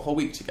we spent the whole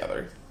week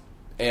together,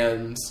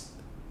 and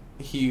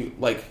he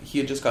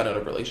had just gotten out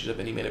of a relationship,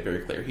 and he made it very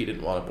clear he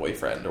didn't want a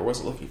boyfriend or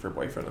wasn't looking for a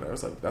boyfriend, and I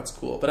was like, that's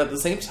cool. But at the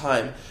same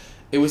time,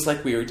 it was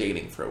like we were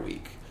dating for a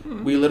week.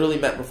 We literally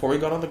met before we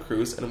got on the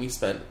cruise, and we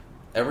spent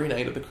every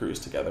night of the cruise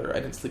together. I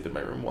didn't sleep in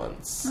my room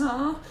once.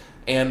 Aww.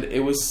 And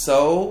it was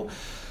so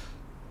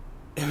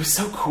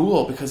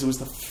cool because it was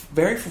the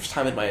very first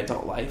time in my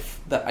adult life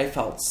that I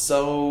felt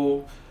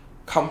so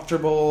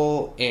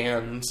comfortable,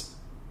 and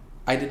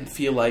I didn't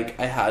feel like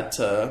I had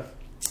to,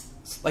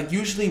 like,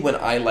 usually when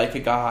I like a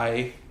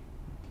guy,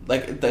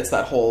 like, that's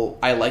that whole,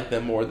 I like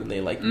them more than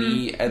they like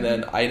me, and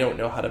then I don't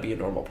know how to be a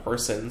normal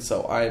person,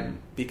 so I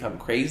become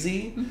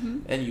crazy,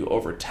 and you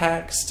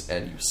overtext,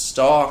 and you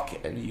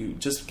stalk, and you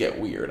just get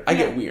weird. I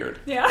get weird.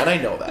 Yeah. And I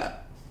know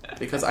that.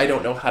 Because I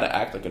don't know how to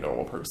act like a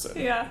normal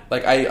person. Yeah.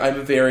 Like,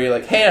 I'm very,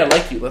 like, hey, I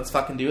like you, let's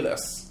fucking do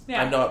this.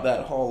 Yeah. I'm not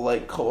that whole,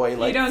 like, coy,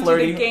 like, you don't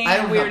flirty. do the game I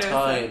don't have weirdo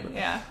time. thing.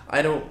 Yeah.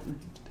 I don't...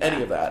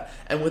 Any of that.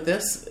 And with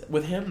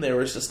him, there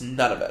was just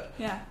none of it.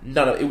 Yeah.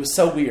 None of it. It was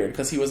so weird,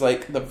 because he was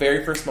like, the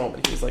very first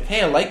moment, he was like,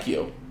 hey, I like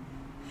you.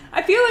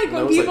 I feel like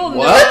when people like,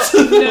 what?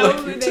 know Like,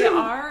 who they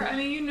are, I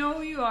mean, you know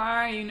who you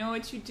are, you know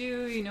what you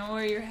do, you know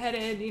where you're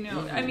headed, you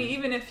know, I mean,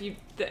 even if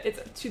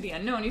it's to the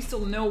unknown, you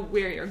still know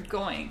where you're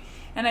going.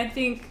 And I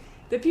think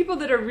the people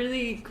that are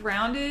really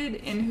grounded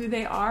in who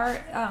they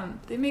are,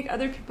 they make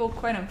other people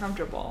quite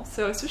uncomfortable.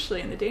 So especially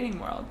in the dating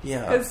world.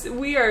 Yeah. Because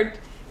we are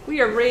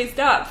raised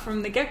up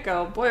from the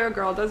get-go, boy or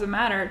girl, doesn't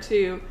matter,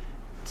 to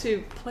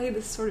play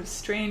this sort of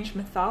strange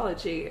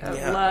mythology of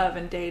love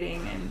and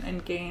dating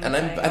and game. And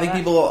I think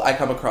I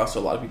come across to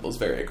a lot of people as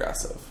very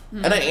aggressive.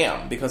 And I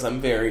am, because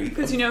I'm very...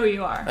 Because you know who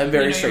you are. I'm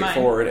very you know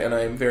straightforward, and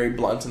I'm very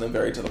blunt, and I'm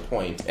very to the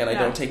point, and I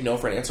don't take no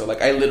for an answer.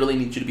 Like, I literally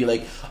need you to be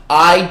like,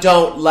 I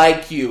don't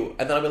like you.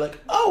 And then I'll be like,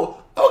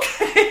 oh,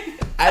 okay.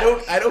 I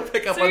don't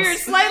pick up on... So you're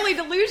slightly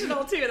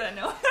delusional too, then,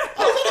 no?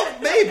 A little,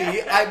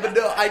 maybe.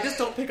 I just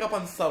don't pick up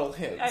on subtle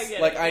hints. I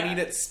get like, it, I yeah.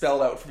 need it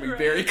spelled out for me Right.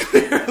 very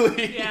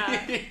clearly.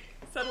 Yeah.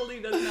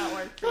 Subtlety does not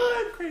work for you.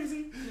 Oh, I'm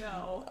crazy.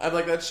 No. I'm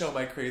like that show,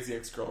 My Crazy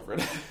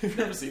Ex-Girlfriend. You've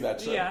never seen that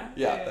show? Yeah,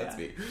 that's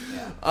me.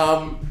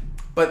 Yeah.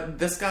 But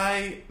this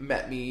guy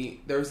met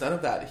me. There was none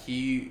of that.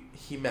 He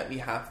met me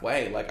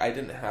halfway. Like, I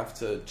didn't have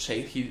to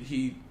chase.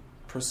 He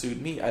pursued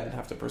me. I didn't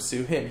have to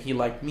pursue him. He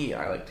liked me.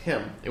 I liked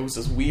him. It was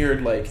this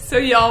weird, like... So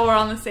y'all were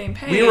on the same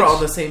page. We were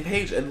on the same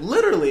page. And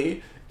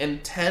literally, in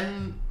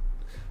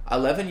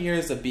 11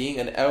 years of being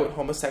an out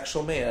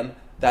homosexual man,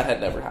 that had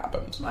never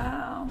happened.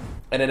 Wow.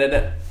 And it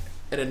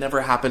had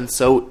never happened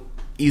so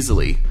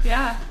easily.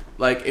 Yeah.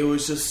 Like, it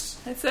was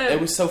just... It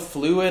was so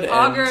fluid.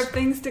 Augur and of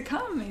things to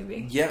come,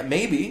 maybe. Yeah,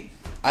 maybe.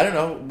 I don't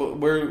know. But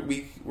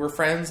we're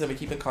friends and we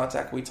keep in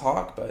contact. We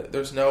talk, but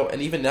there's no...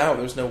 And even now,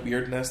 there's no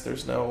weirdness.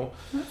 There's no...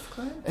 That's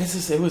good. It's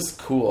just... It was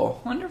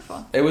cool.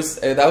 Wonderful. That was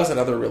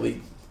another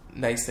really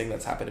nice thing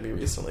that's happened to me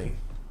recently.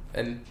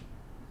 And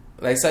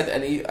I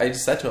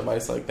just said to him, I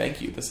was like,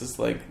 thank you. This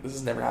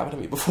has never happened to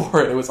me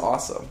before. And it was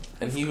awesome.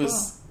 And That's he cool.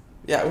 was...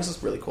 Yeah, it was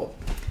just really cool.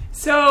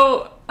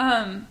 So,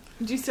 do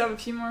you still have a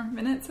few more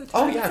minutes of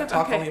time? Oh, yeah.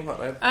 Talk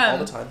all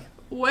the time.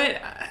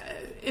 What,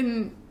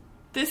 in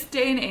this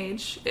day and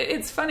age,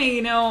 it's funny,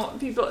 you know,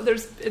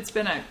 it's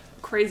been a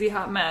crazy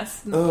hot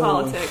mess in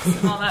politics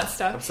and all that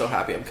stuff. I'm so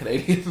happy I'm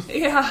Canadian.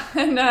 Yeah,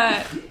 and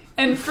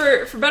And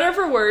for better or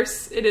for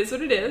worse, it is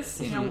what it is.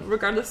 You know,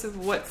 regardless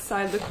of what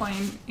side of the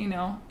coin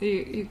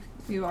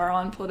you are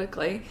on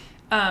politically.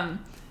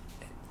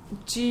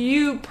 Do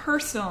you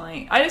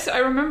personally? I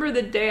remember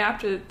the day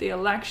after the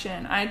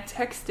election, I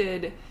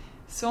texted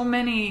so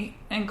many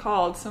and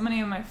called so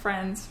many of my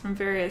friends from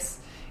various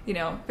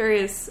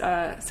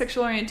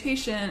sexual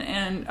orientation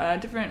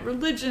and different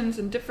religions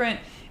and different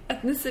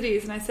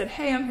ethnicities, and I said,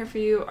 "Hey, I'm here for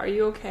you. Are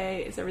you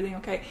okay? Is everything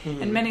okay?"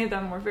 And many of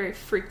them were very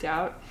freaked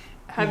out.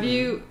 Have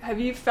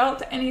you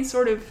felt any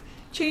sort of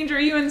change, or are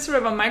you in sort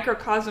of a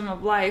microcosm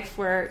of life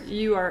where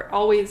you are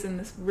always in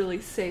this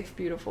really safe,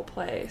 beautiful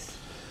place?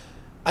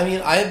 I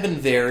mean, I've been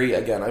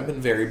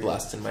very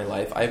blessed in my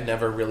life. I've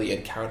never really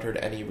encountered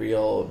any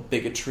real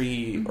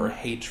bigotry or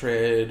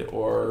hatred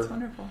or That's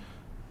wonderful.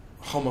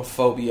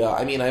 homophobia.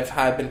 I mean,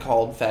 I've been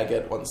called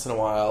faggot once in a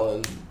while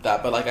and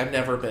that, but like I've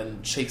never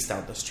been chased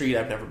down the street.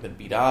 I've never been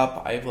beat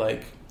up. I've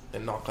like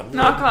been knock on wood.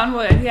 Knock on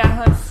wood,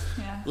 yeah.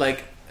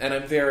 Like, and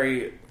I've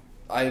been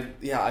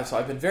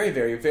very,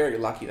 very, very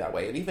lucky that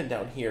way. And even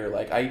down here,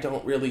 like I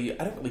don't really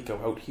go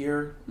out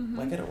here.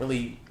 Like I don't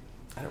really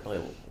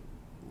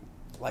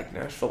like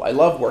Nashville. I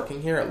love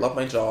working here. I love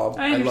my job.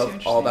 I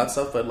love all that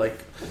stuff. But like,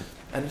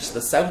 and just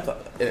the South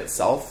in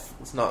itself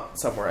is not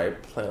somewhere I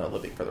plan on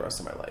living for the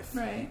rest of my life.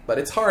 Right. But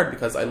it's hard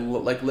because I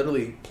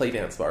literally play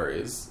dance bar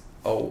is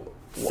so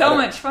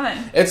much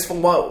fun. It's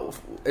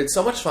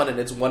so much fun, and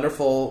it's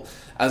wonderful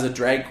as a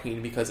drag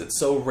queen because it's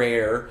so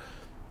rare,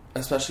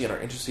 especially in our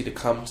industry, to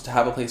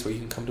have a place where you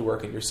can come to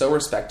work and you're so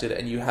respected,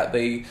 and we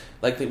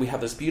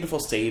have this beautiful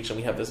stage and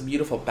we have this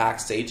beautiful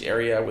backstage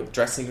area with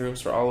dressing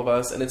rooms for all of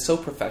us, and it's so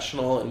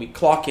professional, and we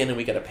clock in and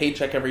we get a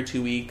paycheck every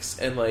 2 weeks,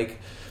 and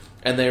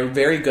they're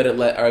very good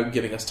at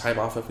giving us time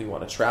off if we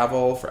want to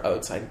travel for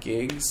outside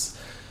gigs.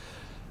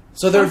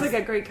 So sounds like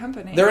a great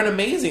company. They're an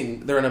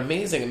amazing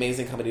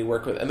company to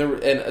work with, and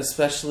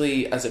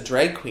especially as a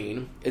drag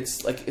queen,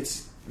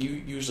 you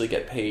usually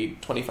get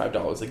paid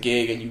 $25 a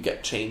gig, and you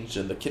get changed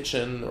in the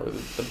kitchen or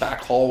the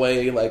back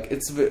hallway. Like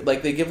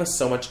they give us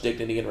so much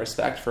dignity and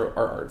respect for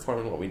our art form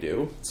and what we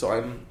do.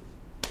 So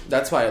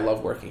that's why I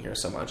love working here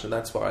so much, and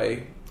that's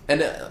why.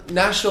 And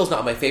Nashville's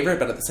not my favorite,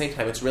 but at the same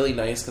time, it's really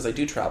nice because I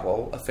do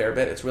travel a fair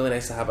bit. It's really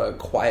nice to have a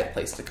quiet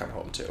place to come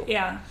home to.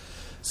 Yeah.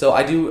 So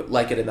I do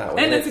like it in that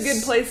way. And it's a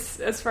good place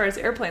as far as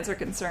airplanes are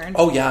concerned.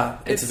 Oh, yeah.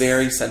 It's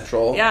very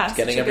central. Yeah. It's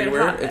getting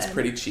everywhere. It's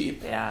pretty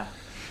cheap. Yeah.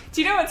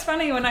 Do you know what's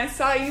funny? When I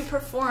saw you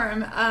perform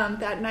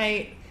that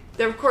night,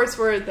 there, of course,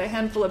 were the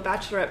handful of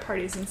bachelorette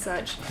parties and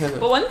such.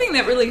 But one thing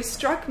that really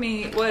struck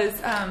me was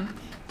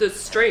the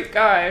straight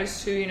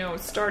guys who,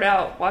 start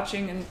out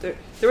watching. And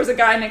there was a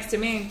guy next to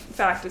me, in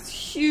fact, this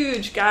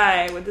huge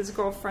guy with his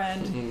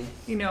girlfriend,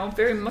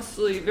 very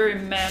muscly, very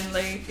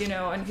manly,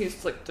 and he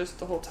was like this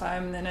the whole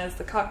time. And then as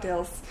the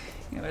cocktails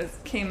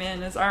came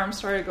in, his arms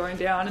started going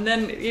down, and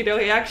then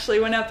he actually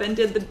went up and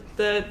did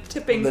the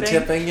tipping thing. The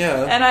tipping,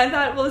 yeah. And I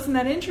thought, well, isn't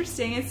that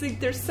interesting? It's like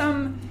there's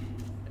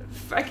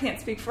I can't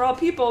speak for all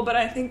people, but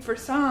I think for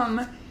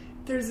some,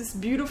 there's this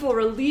beautiful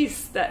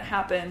release that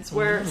happens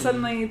where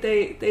suddenly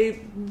they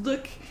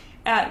look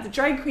at the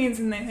drag queens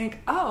and they think,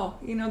 oh,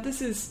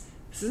 this is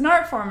an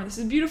art form, and this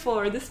is beautiful,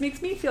 or this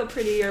makes me feel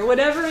pretty, or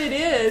whatever it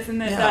is,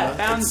 and that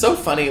bounds. It's so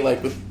funny,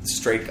 like with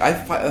straight.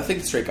 I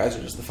think straight guys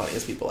are just the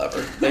funniest people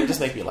ever. They just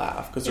make me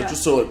laugh because they're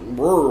just so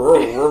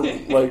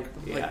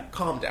like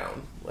calm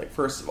down. Like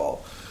first of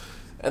all,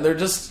 and they're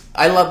just.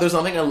 There's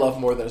nothing I love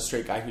more than a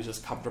straight guy who's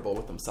just comfortable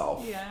with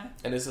himself. Yeah.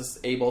 And is just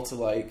able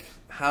to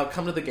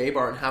come to the gay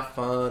bar and have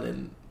fun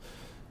and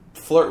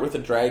flirt with a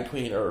drag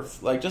queen or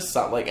just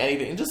not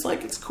anything, just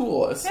it's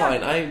cool, it's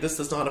fine. This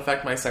does not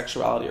affect my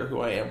sexuality or who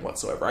I am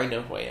whatsoever. I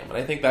know who I am, and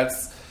I think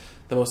that's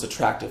the most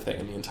attractive thing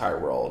in the entire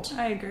world.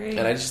 I agree,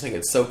 and I just think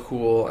it's so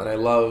cool, and I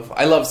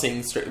love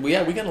seeing straight. We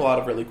get a lot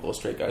of really cool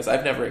straight guys.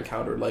 I've never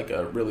encountered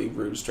a really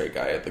rude straight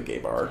guy at the gay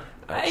bar.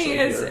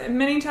 As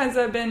many times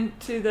I've been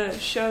to the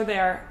show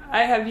there,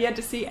 I have yet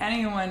to see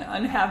anyone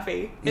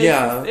unhappy.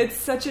 It's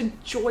such a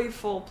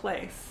joyful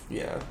place.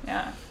 Yeah.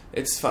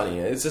 It's funny.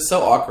 It's just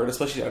so awkward,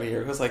 especially down here,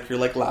 because you're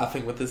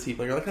laughing with these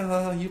people. You're like,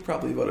 oh, you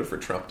probably voted for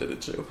Trump,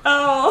 didn't you?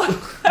 Oh,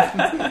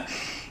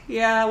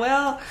 yeah.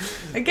 Well,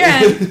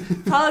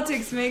 again,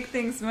 politics make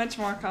things much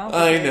more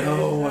complicated.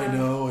 I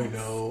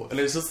know. And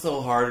it's just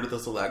so hard with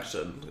this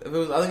election. If it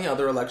was any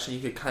other election,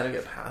 you could kind of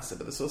get past it,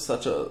 but this was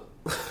such a.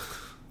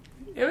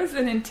 It was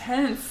an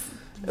intense,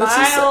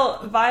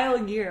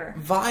 vile year.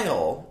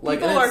 Vile.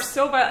 People are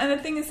so vile, and the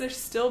thing is, they're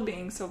still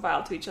being so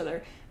vile to each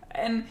other,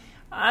 and.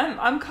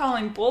 I'm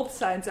calling both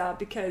sides out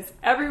because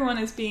everyone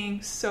is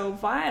being so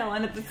vile,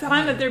 and at the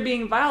time that they're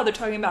being vile, they're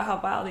talking about how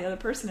vile the other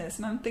person is,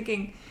 and I'm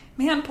thinking,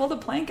 man, pull the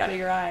plank out of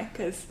your eye,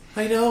 because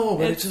I know,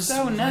 but it's just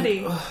so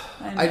nutty.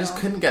 I just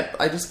can't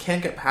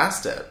get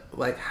past it.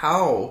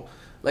 How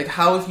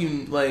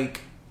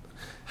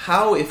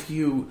if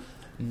you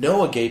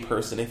know a gay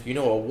person, if you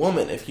know a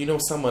woman, if you know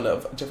someone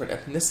of a different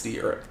ethnicity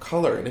or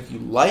color, and if you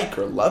like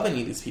or love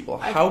any of these people,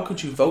 how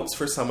could you vote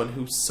for someone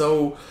who's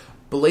so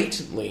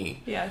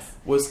blatantly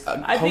was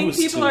opposed I think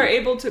people are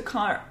able to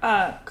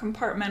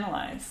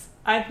compartmentalize.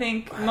 I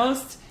think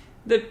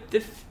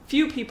the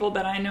few people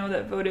that I know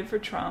that voted for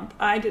Trump,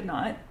 I did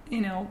not,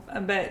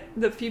 but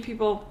the few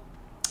people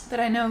that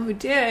I know who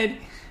did,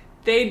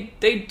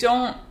 they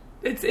don't.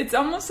 It's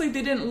almost like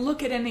they didn't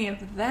look at any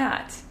of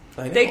that.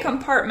 They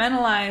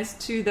compartmentalized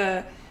to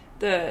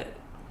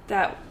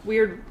that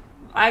weird.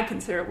 I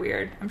consider it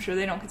weird. I'm sure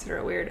they don't consider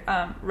it weird.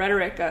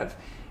 Rhetoric of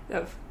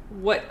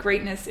what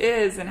greatness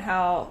is and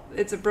how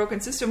it's a broken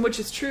system, which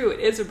is true. It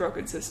is a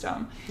broken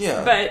system.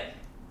 Yeah. But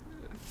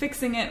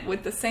fixing it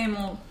with the same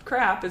old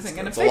crap isn't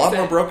going to fix it. It's a lot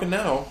more broken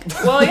now.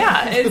 Well,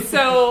 yeah. It's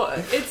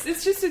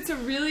a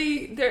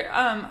really there.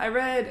 I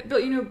read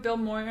Bill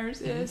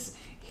Moyers is.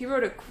 He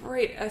wrote a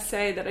great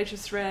essay that I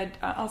just read.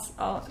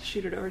 I'll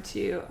shoot it over to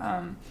you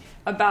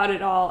about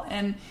it all.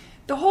 And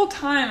the whole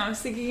time I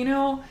was thinking,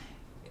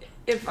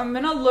 if I'm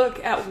going to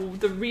look at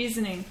the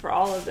reasoning for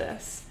all of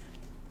this,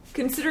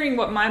 considering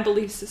what my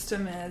belief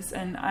system is,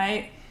 and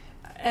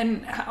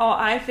how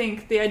I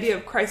think the idea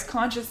of Christ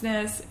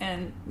consciousness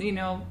and,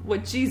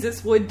 what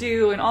Jesus would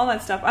do and all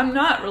that stuff, I'm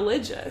not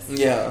religious.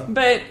 Yeah.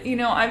 But,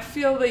 I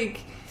feel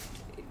like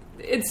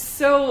it's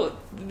so,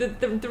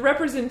 the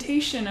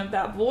representation of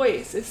that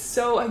voice is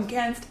so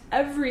against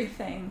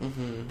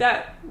everything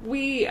that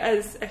we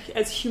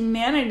as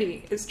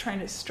humanity is trying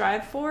to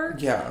strive for.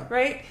 Yeah.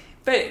 Right?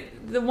 But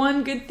the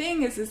one good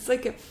thing is it's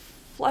like it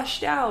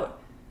flushed out.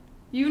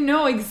 You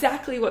know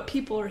exactly what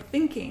people are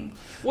thinking.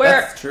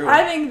 Where That's true.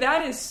 I think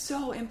that is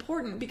so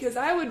important because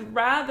I would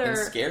rather... And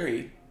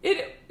scary.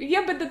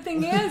 Yeah, but the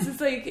thing is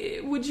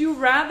like, would you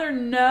rather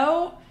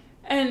know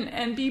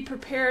and be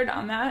prepared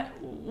on that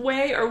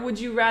way, or would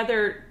you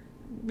rather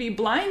be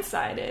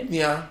blindsided?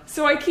 Yeah.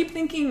 So I keep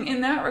thinking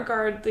in that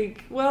regard,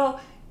 like,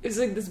 well, it's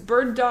like this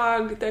bird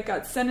dog that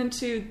got sent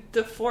into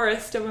the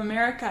forest of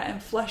America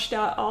and flushed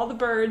out all the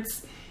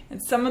birds,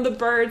 and some of the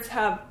birds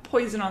have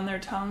poison on their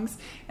tongues,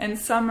 and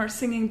some are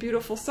singing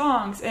beautiful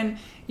songs, and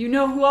you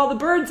know who all the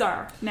birds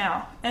are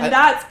now, and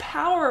that's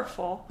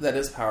powerful. That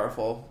is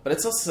powerful, but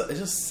it's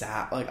just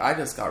sad. Like, I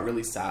just got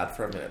really sad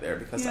for a minute there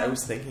because I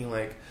was thinking,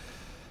 like,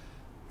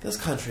 this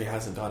country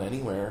hasn't gone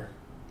anywhere.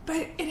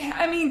 But it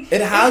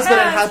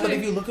has. But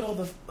if you look at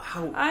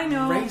how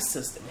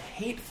racist and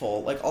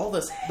hateful, like all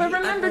this hate. But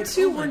remember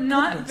too, we're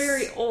not goodness.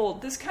 very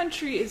old. This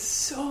country is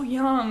so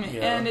young,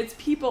 and its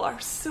people are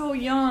so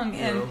young,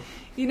 and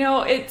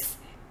it's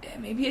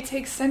maybe it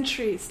takes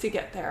centuries to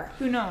get there.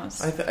 Who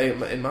knows?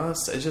 It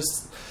must. It's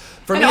just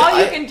for and me.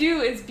 All you can do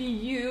is be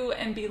you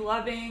and be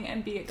loving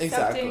and be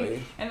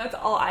accepting, and that's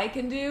all I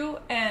can do,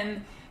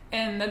 and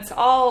that's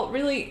all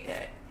really.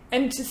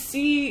 And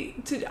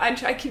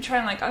I keep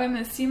trying, like, I'm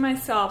going to see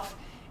myself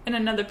in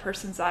another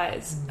person's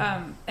eyes.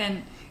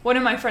 And one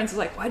of my friends was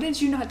like, why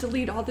did you not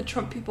delete all the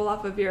Trump people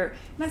off of your...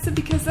 And I said,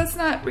 because that's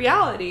not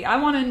reality. I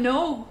want to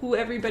know who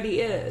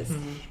everybody is.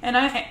 Mm-hmm.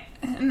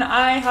 And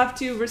I have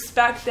to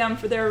respect them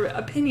for their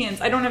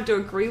opinions. I don't have to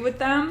agree with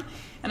them.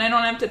 And I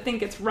don't have to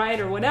think it's right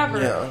or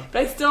whatever. Yeah.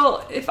 But I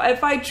still, if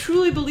I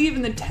truly believe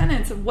in the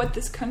tenets of what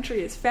this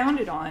country is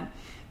founded on,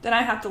 then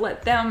I have to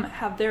let them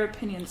have their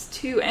opinions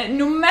too. And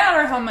no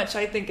matter how much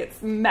I think it's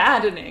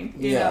maddening,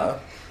 you know.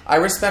 I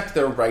respect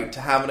their right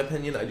to have an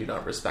opinion. I do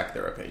not respect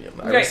their opinion.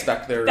 I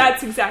respect their...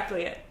 That's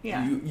exactly it,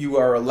 yeah. You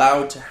are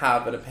allowed to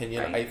have an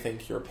opinion. Right. I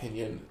think your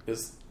opinion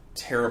is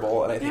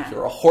terrible, and I think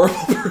you're a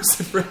horrible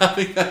person for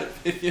having that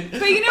opinion.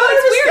 But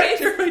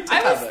it's weird.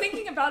 I was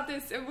thinking about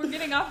this, and we're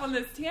getting off on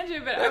this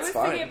tangent, but I was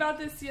thinking about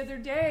this the other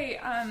day.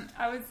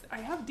 I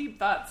have deep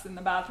thoughts in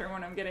the bathroom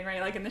when I'm getting ready,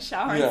 like in the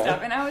shower and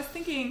stuff, and I was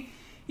thinking...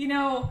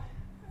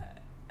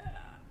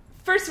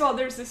 first of all,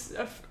 there's this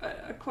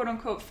a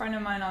quote-unquote friend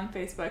of mine on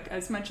Facebook,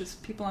 as much as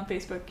people on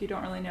Facebook you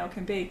don't really know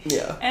can be.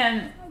 Yeah.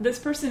 And this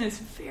person is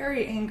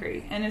very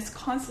angry and is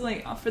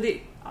constantly, for the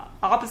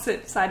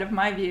opposite side of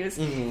my views,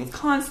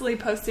 constantly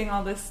posting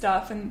all this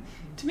stuff. And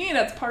to me,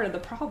 that's part of the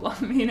problem,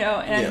 And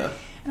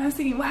I was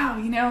thinking,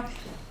 wow,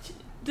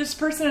 this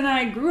person and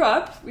I grew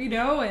up,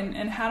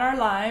 and had our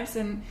lives,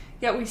 and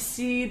yet we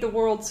see the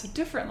world so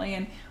differently.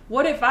 And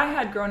what if I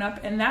had grown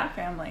up in that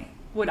family?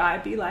 Would I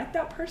be like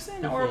that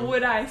person, or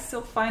would I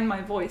still find my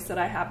voice that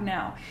I have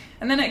now?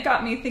 And then it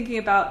got me thinking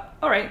about,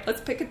 all right,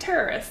 let's pick a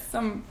terrorist,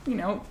 some,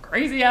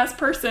 crazy ass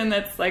person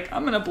that's like,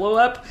 I'm going to blow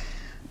up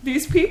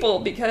these people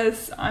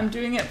because I'm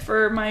doing it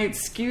for my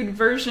skewed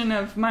version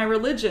of my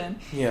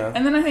religion. Yeah.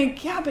 And then I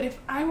think, but if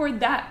I were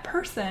that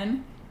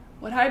person,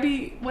 would I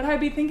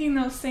be thinking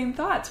those same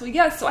thoughts? Well,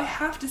 yes. So I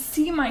have to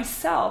see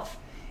myself.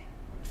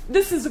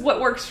 This is what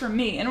works for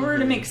me. In order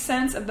to make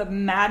sense of the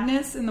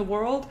madness in the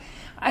world,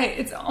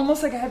 it's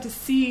almost like I have to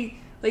see,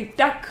 like,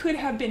 that could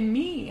have been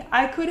me.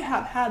 I could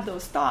have had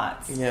those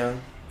thoughts. Yeah.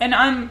 And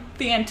I'm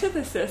the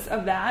antithesis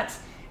of that,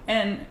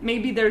 and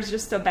maybe there's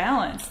just a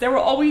balance. There will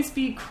always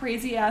be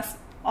crazy-ass,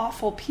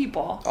 awful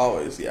people.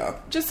 Always, yeah.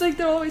 Just like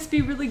there'll always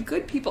be really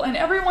good people. And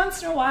every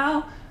once in a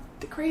while,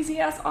 the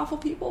crazy-ass, awful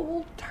people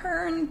will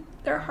turn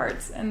their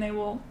hearts, and they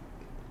will...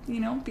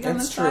 be on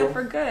the side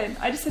for good.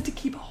 I just have to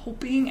keep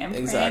hoping and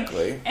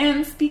praying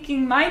and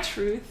speaking my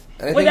truth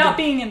without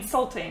being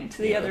insulting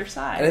to the other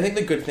side. And I think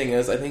the good thing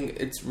is, I think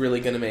it's really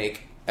going to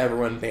make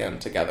everyone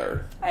band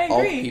together. I agree.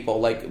 All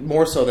people, like,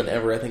 more so than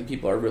ever, I think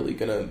people are really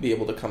going to be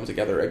able to come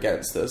together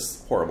against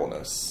this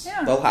horribleness.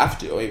 Yeah. They'll have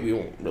to. I mean, we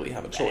won't really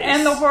have a choice.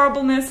 And the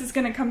horribleness is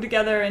going to come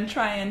together and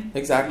try and...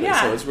 Exactly.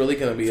 Yeah. So it's really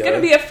going to be It's going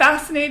to be a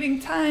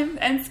fascinating time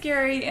and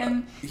scary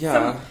and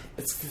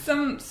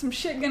some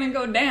shit going to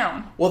go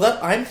down. Well,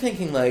 that I'm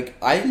thinking, like,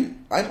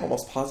 I'm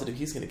almost positive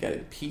he's going to get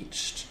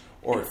impeached.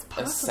 Or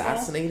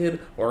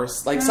assassinated, or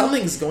like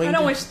something's going. I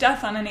don't wish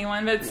death on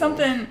anyone, but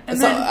something.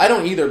 And I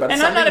don't either. But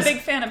and I'm not a big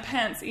fan of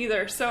Pence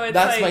either. So it's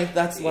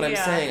that's what I'm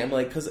saying. I'm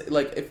like, because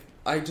like if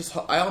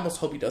I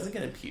almost hope he doesn't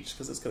get impeached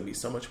because it's going to be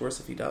so much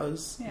worse if he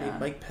does. Yeah.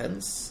 Mike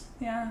Pence.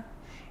 Yeah,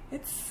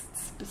 it's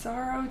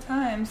bizarro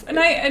times, and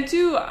I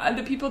do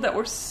the people that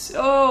were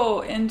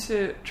so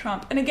into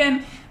Trump. And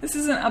again, this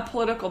isn't a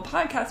political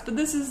podcast, but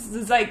this is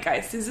the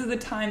zeitgeist. These are the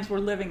times we're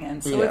living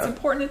in, so it's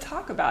important to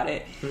talk about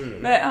it.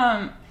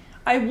 But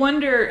I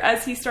wonder,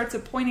 as he starts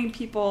appointing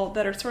people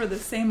that are sort of the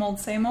same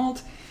old,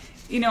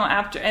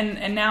 after,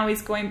 and now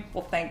he's going,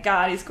 well, thank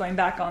God, he's going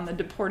back on the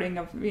deporting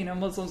of,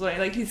 Muslims.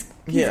 Like, he's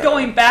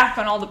going back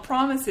on all the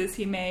promises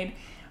he made.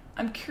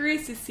 I'm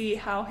curious to see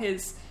how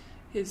his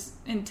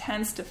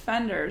intense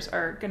defenders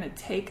are going to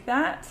take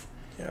that.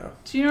 Yeah.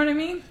 Do you know what I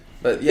mean?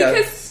 But, yeah.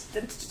 Because,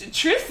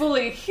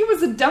 truthfully, he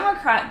was a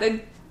Democrat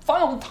that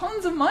funneled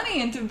tons of money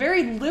into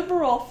very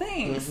liberal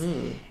things.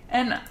 Mm-hmm.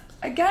 And...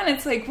 again,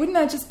 it's like, wouldn't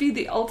that just be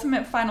the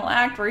ultimate final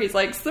act where he's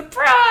like,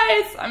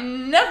 surprise!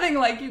 I'm nothing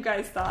like you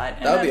guys thought.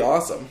 That would be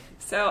awesome.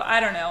 So,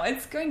 I don't know.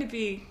 It's going to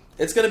be...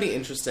 It's going to be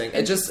interesting.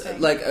 It just,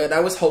 like, and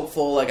I was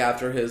hopeful, like,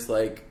 after his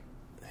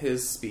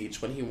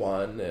speech when he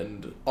won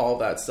and all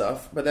that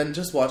stuff. But then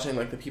just watching,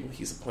 like, the people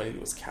he's appointed to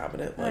his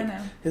cabinet, like,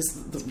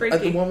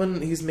 the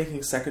woman he's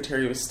making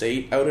Secretary of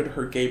State outed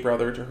her gay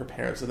brother to her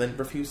parents and then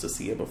refused to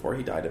see him before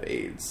he died of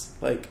AIDS.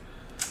 Like...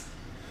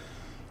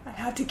 I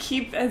have to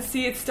keep and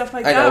see it's stuff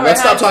like that. I know.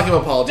 Let's stop talking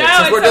about politics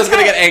because we're just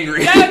going to get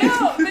angry.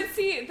 No. But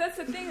see, that's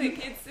the thing.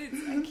 Like, it's.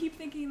 I keep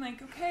thinking,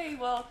 like, okay,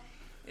 well,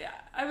 yeah.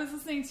 I was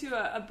listening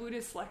to a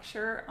Buddhist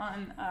lecture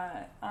on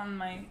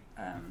my.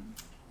 I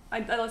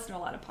listen to a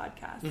lot of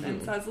podcasts,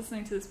 and so I was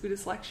listening to this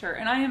Buddhist lecture,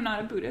 and I am not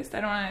a Buddhist.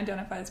 I don't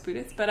identify as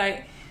Buddhist, but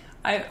I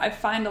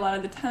find a lot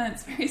of the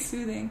tenets very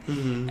soothing,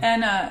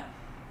 and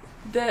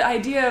the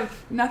idea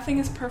of nothing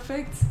is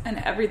perfect and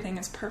everything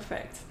is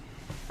perfect.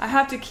 I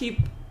have to keep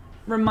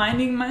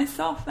reminding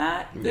myself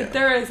that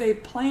there is a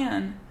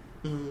plan.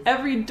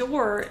 Every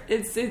door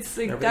it's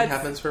like everything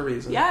happens for a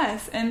reason.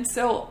 Yes, and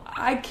so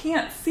I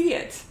can't see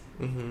it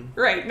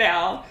right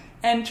now.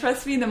 And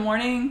trust me, the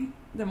morning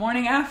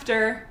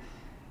after,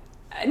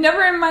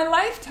 never in my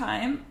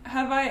lifetime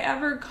have I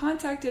ever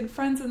contacted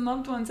friends and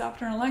loved ones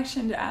after an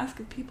election to ask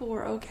if people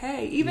were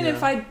okay. Even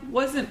if I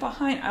wasn't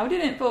behind, I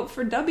didn't vote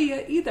for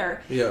W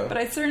either. Yeah. But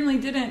I certainly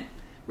didn't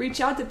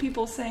reach out to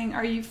people saying,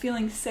 are you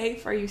feeling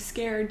safe? Are you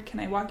scared? Can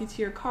I walk you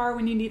to your car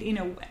when you need,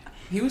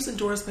 He was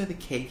endorsed by the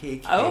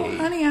KKK. Oh,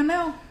 honey, I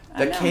know.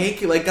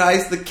 Cake, like,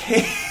 guys, the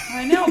cake.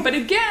 I know, but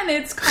again,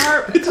 it's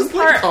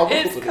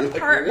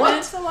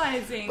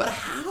compartmentalizing. But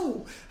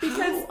how?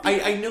 Because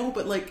I know,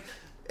 but, like,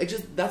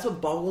 that's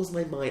what boggles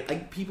my mind.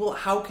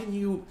 How can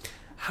you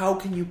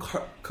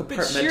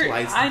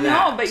compartmentalize that? I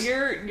know, but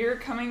you're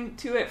coming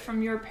to it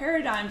from your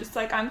paradigm, just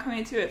like I'm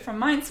coming to it from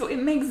mine, so it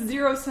makes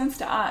zero sense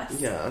to us.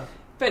 Yeah.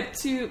 But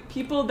to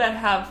people that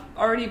have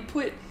already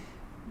put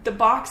the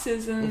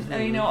boxes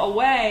and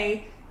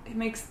away, it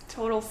makes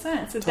total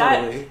sense.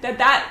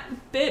 That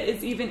bit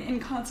is even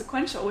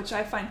inconsequential, which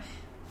I find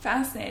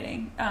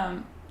fascinating.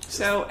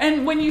 So,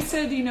 and when you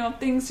said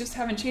things just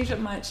haven't changed that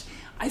much,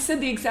 I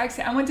said the exact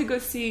same. I went to go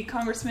see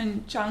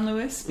Congressman John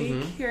Lewis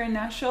speak here in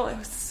Nashville. It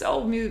was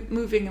so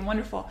moving and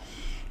wonderful.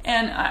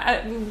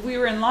 And we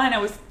were in line. I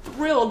was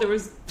thrilled. There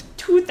was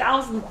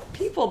 2,000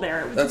 people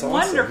there. It was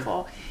wonderful.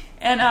 Awesome.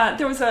 And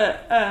there was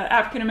a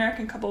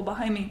African-American couple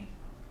behind me.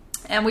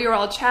 And we were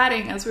all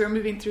chatting as we were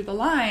moving through the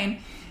line.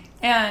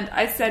 And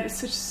I said,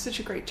 it's such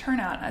a great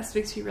turnout. And it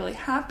makes me really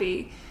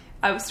happy.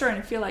 I was starting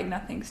to feel like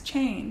nothing's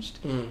changed.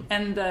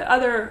 And the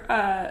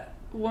other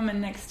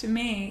woman next to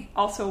me,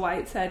 also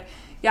white, said,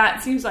 yeah,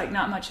 it seems like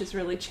not much has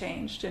really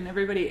changed. And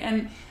everybody...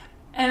 And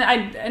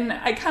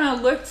I kind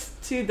of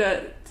looked to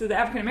the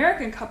African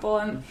American couple,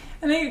 and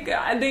they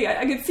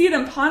I could see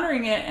them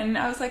pondering it, and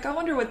I was like, I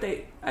wonder what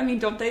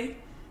don't they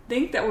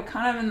think that we're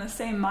kind of in the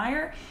same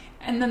mire?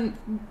 And then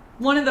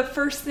one of the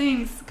first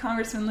things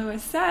Congressman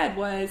Lewis said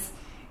was,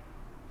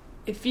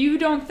 if you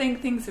don't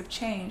think things have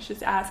changed,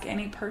 just ask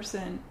any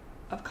person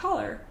of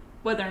color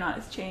whether or not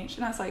it's changed.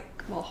 And I was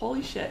like, well,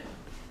 holy shit,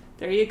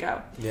 there you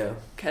go. Yeah.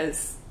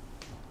 Because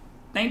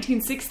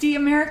 1960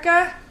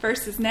 America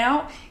versus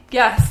now,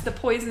 yes, the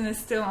poison is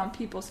still on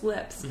people's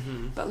lips.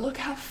 But look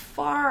how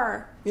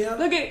far. Yeah.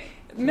 Look at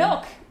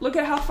Milk. Look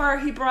at how far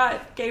he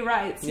brought gay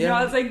rights. You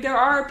know, it's like there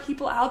are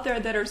people out there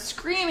that are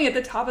screaming at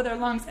the top of their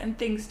lungs, and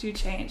things do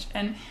change.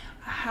 And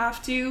I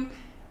have to.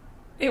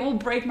 It will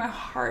break my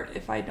heart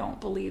if I don't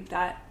believe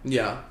that.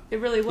 Yeah. It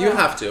really will. You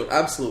have to,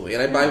 absolutely.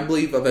 And I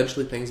believe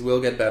eventually things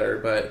will get better,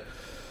 but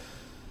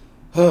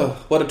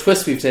What a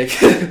twist we've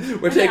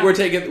taken. We're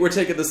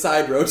taking the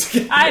side road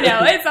together. I know,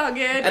 it's all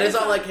good. And it's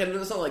not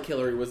like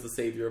Hillary was the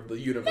savior of the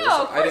universe.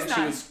 No, of course I think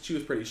not. she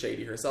was pretty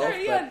shady herself. Sure,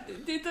 yeah,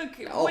 dude, look,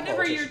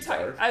 whenever you're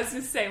talking, I was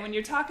just saying, when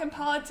you're talking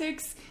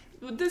politics,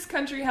 this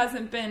country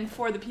hasn't been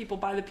for the people,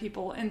 by the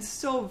people in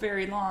so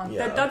very long.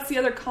 Yeah. That's the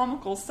other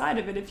comical side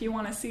of it, if you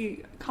want to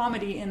see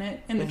comedy in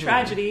it, in the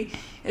tragedy,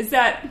 is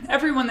that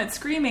everyone that's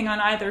screaming on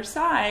either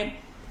side,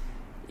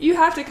 you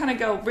have to kind of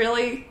go,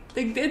 really?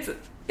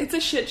 It's a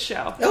shit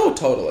show. Oh,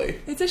 totally.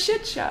 It's a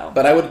shit show.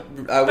 But I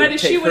would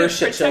take her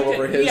shit show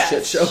over his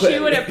shit show. She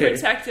would have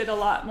protected a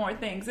lot more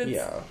things.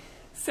 Yeah.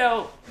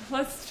 So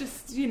let's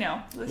just,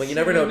 But you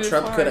never know.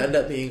 Trump could end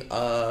up being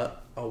a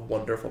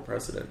wonderful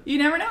president. You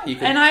never know.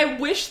 And I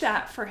wish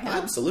that for him.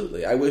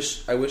 Absolutely. I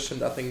wish him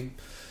nothing.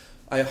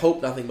 I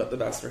hope nothing but the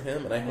best for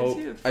him, and I hope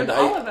for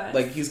all of us.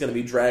 Like, he's going to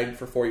be dragged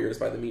for 4 years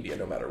by the media,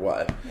 no matter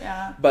what.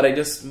 Yeah. But I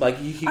just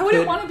he I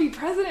wouldn't want to be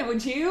president,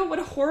 would you? What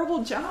a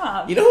horrible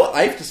job. You know what?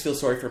 I just feel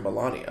sorry for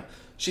Melania.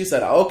 She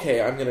said,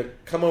 "Okay, I'm going to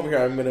come over here.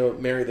 I'm going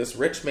to marry this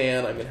rich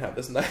man. I'm going to have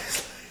this nice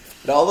life."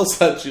 And all of a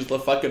sudden, she's the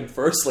fucking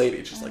first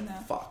lady. She's like,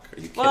 "Fuck, are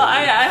you kidding me?" Well,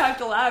 I have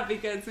to laugh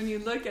because when you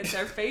look at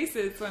their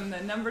faces when the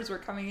numbers were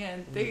coming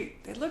in, they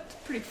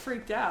looked pretty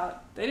freaked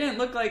out. They didn't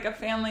look like a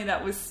family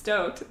that was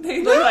stoked.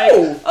 They looked like,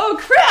 "Oh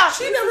crap!"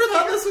 She never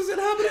thought this was going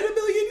to happen in a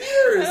million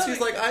years.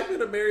 She's like, "I'm going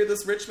to marry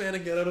this rich man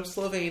and get out of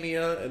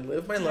Slovenia and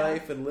live my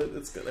life and live.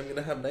 I'm going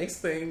to have nice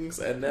things."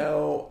 And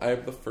now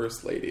I'm the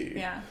first lady.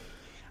 Yeah.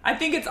 I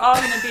think it's all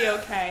going to be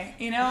okay,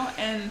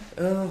 and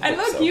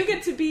look, you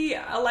get to be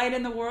a light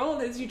in the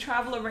world as you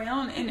travel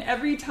around, and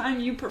every time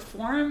you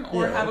perform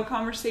or have a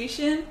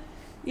conversation,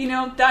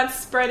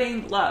 that's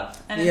spreading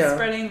love, and it's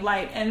spreading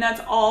light, and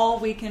that's all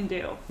we can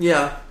do.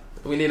 Yeah,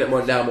 we need it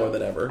more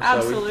than ever.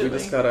 Absolutely. So we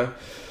just got to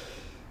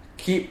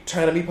keep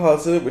trying to be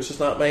positive, which is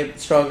not my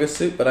strongest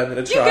suit, but I'm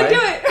going to try. You can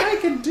do it! I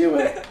can do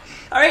it!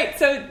 All right,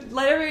 so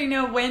let everybody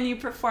know when you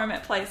perform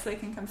at Play so they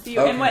can come see you.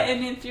 Okay.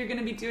 And if you're going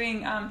to be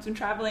doing some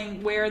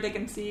traveling, where they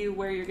can see you,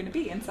 where you're going to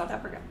be in South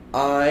Africa.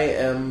 I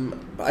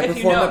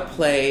perform at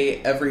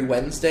Play every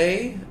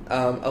Wednesday,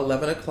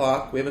 11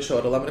 o'clock. We have a show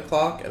at 11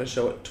 o'clock and a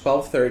show at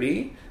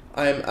 12:30.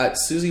 I'm at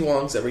Susie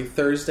Wong's every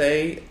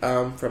Thursday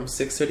from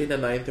 6:30 to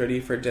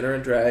 9:30 for dinner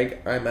and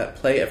drag. I'm at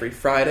Play every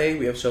Friday.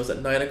 We have shows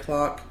at 9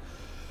 o'clock.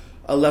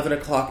 11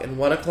 o'clock and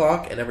 1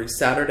 o'clock, and every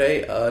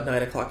Saturday, 9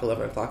 o'clock,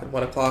 11 o'clock, and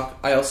 1 o'clock.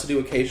 I also do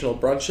occasional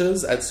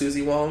brunches at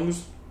Susie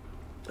Wong's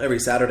every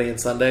Saturday and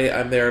Sunday.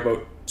 I'm there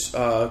about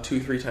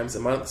 2-3 times a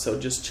month, so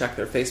just check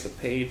their Facebook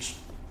page.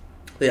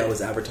 They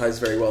always advertise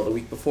very well the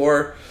week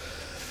before.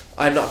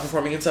 I'm not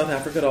performing in South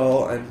Africa at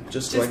all. I'm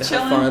just going to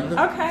chilling. have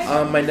fun.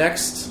 Okay. My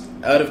next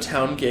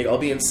out-of-town gig, I'll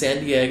be in San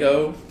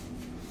Diego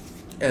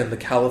and the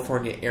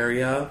California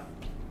area.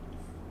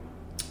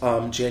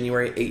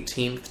 January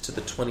 18th to the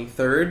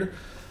 23rd.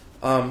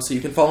 So you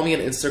can follow me on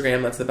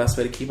Instagram. That's the best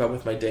way to keep up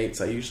with my dates.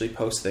 I usually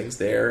post things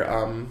there.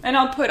 And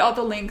I'll put all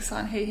the links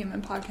on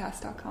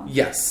HeyHumanPodcast.com.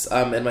 Yes.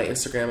 And my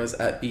Instagram is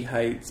at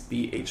bhytes,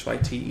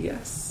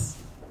 BHYTES.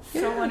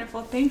 So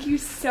wonderful. Thank you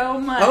so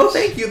much. Oh,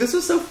 thank you. This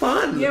was so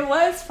fun. It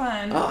was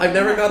fun. I've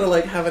never got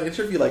to have an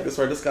interview like this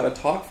where I just got to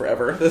talk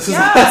forever. This is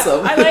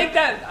awesome. I like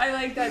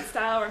that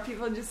style where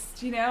people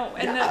just, and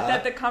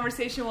that the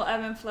conversation will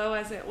ebb and flow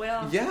as it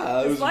will.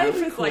 Yeah, it was life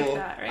really is cool. like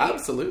that, right?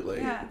 Absolutely.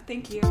 Yeah,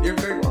 thank you. You're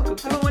very welcome.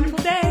 Have a wonderful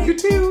day. You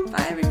too.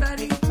 Bye,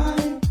 everybody.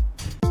 Bye.